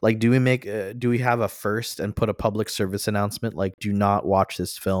we have a first and put a public service announcement like do not watch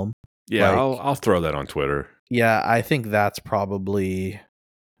this film? Yeah, I'll throw that on Twitter. Yeah, I think that's probably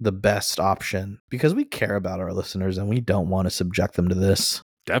the best option because we care about our listeners and we don't want to subject them to this.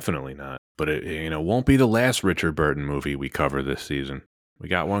 Definitely not. But it won't be the last Richard Burton movie we cover this season. We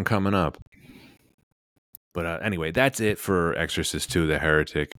got one coming up. But anyway, that's it for Exorcist II, The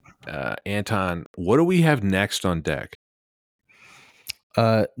Heretic. Anton, what do we have next on deck?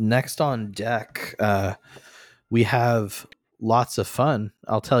 Next on deck, we have lots of fun.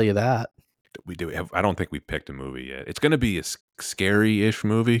 I'll tell you that. We do have. I don't think we picked a movie yet. It's going to be a scary-ish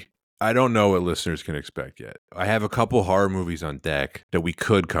movie. I don't know what listeners can expect yet. I have a couple horror movies on deck that we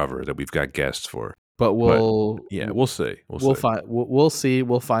could cover that we've got guests for. But we'll see. We'll see.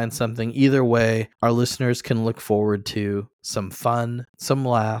 We'll find something. Either way, our listeners can look forward to some fun, some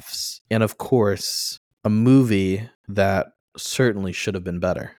laughs, and of course, a movie that certainly should have been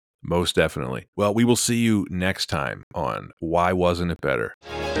better. Most definitely. Well, we will see you next time on Why Wasn't It Better?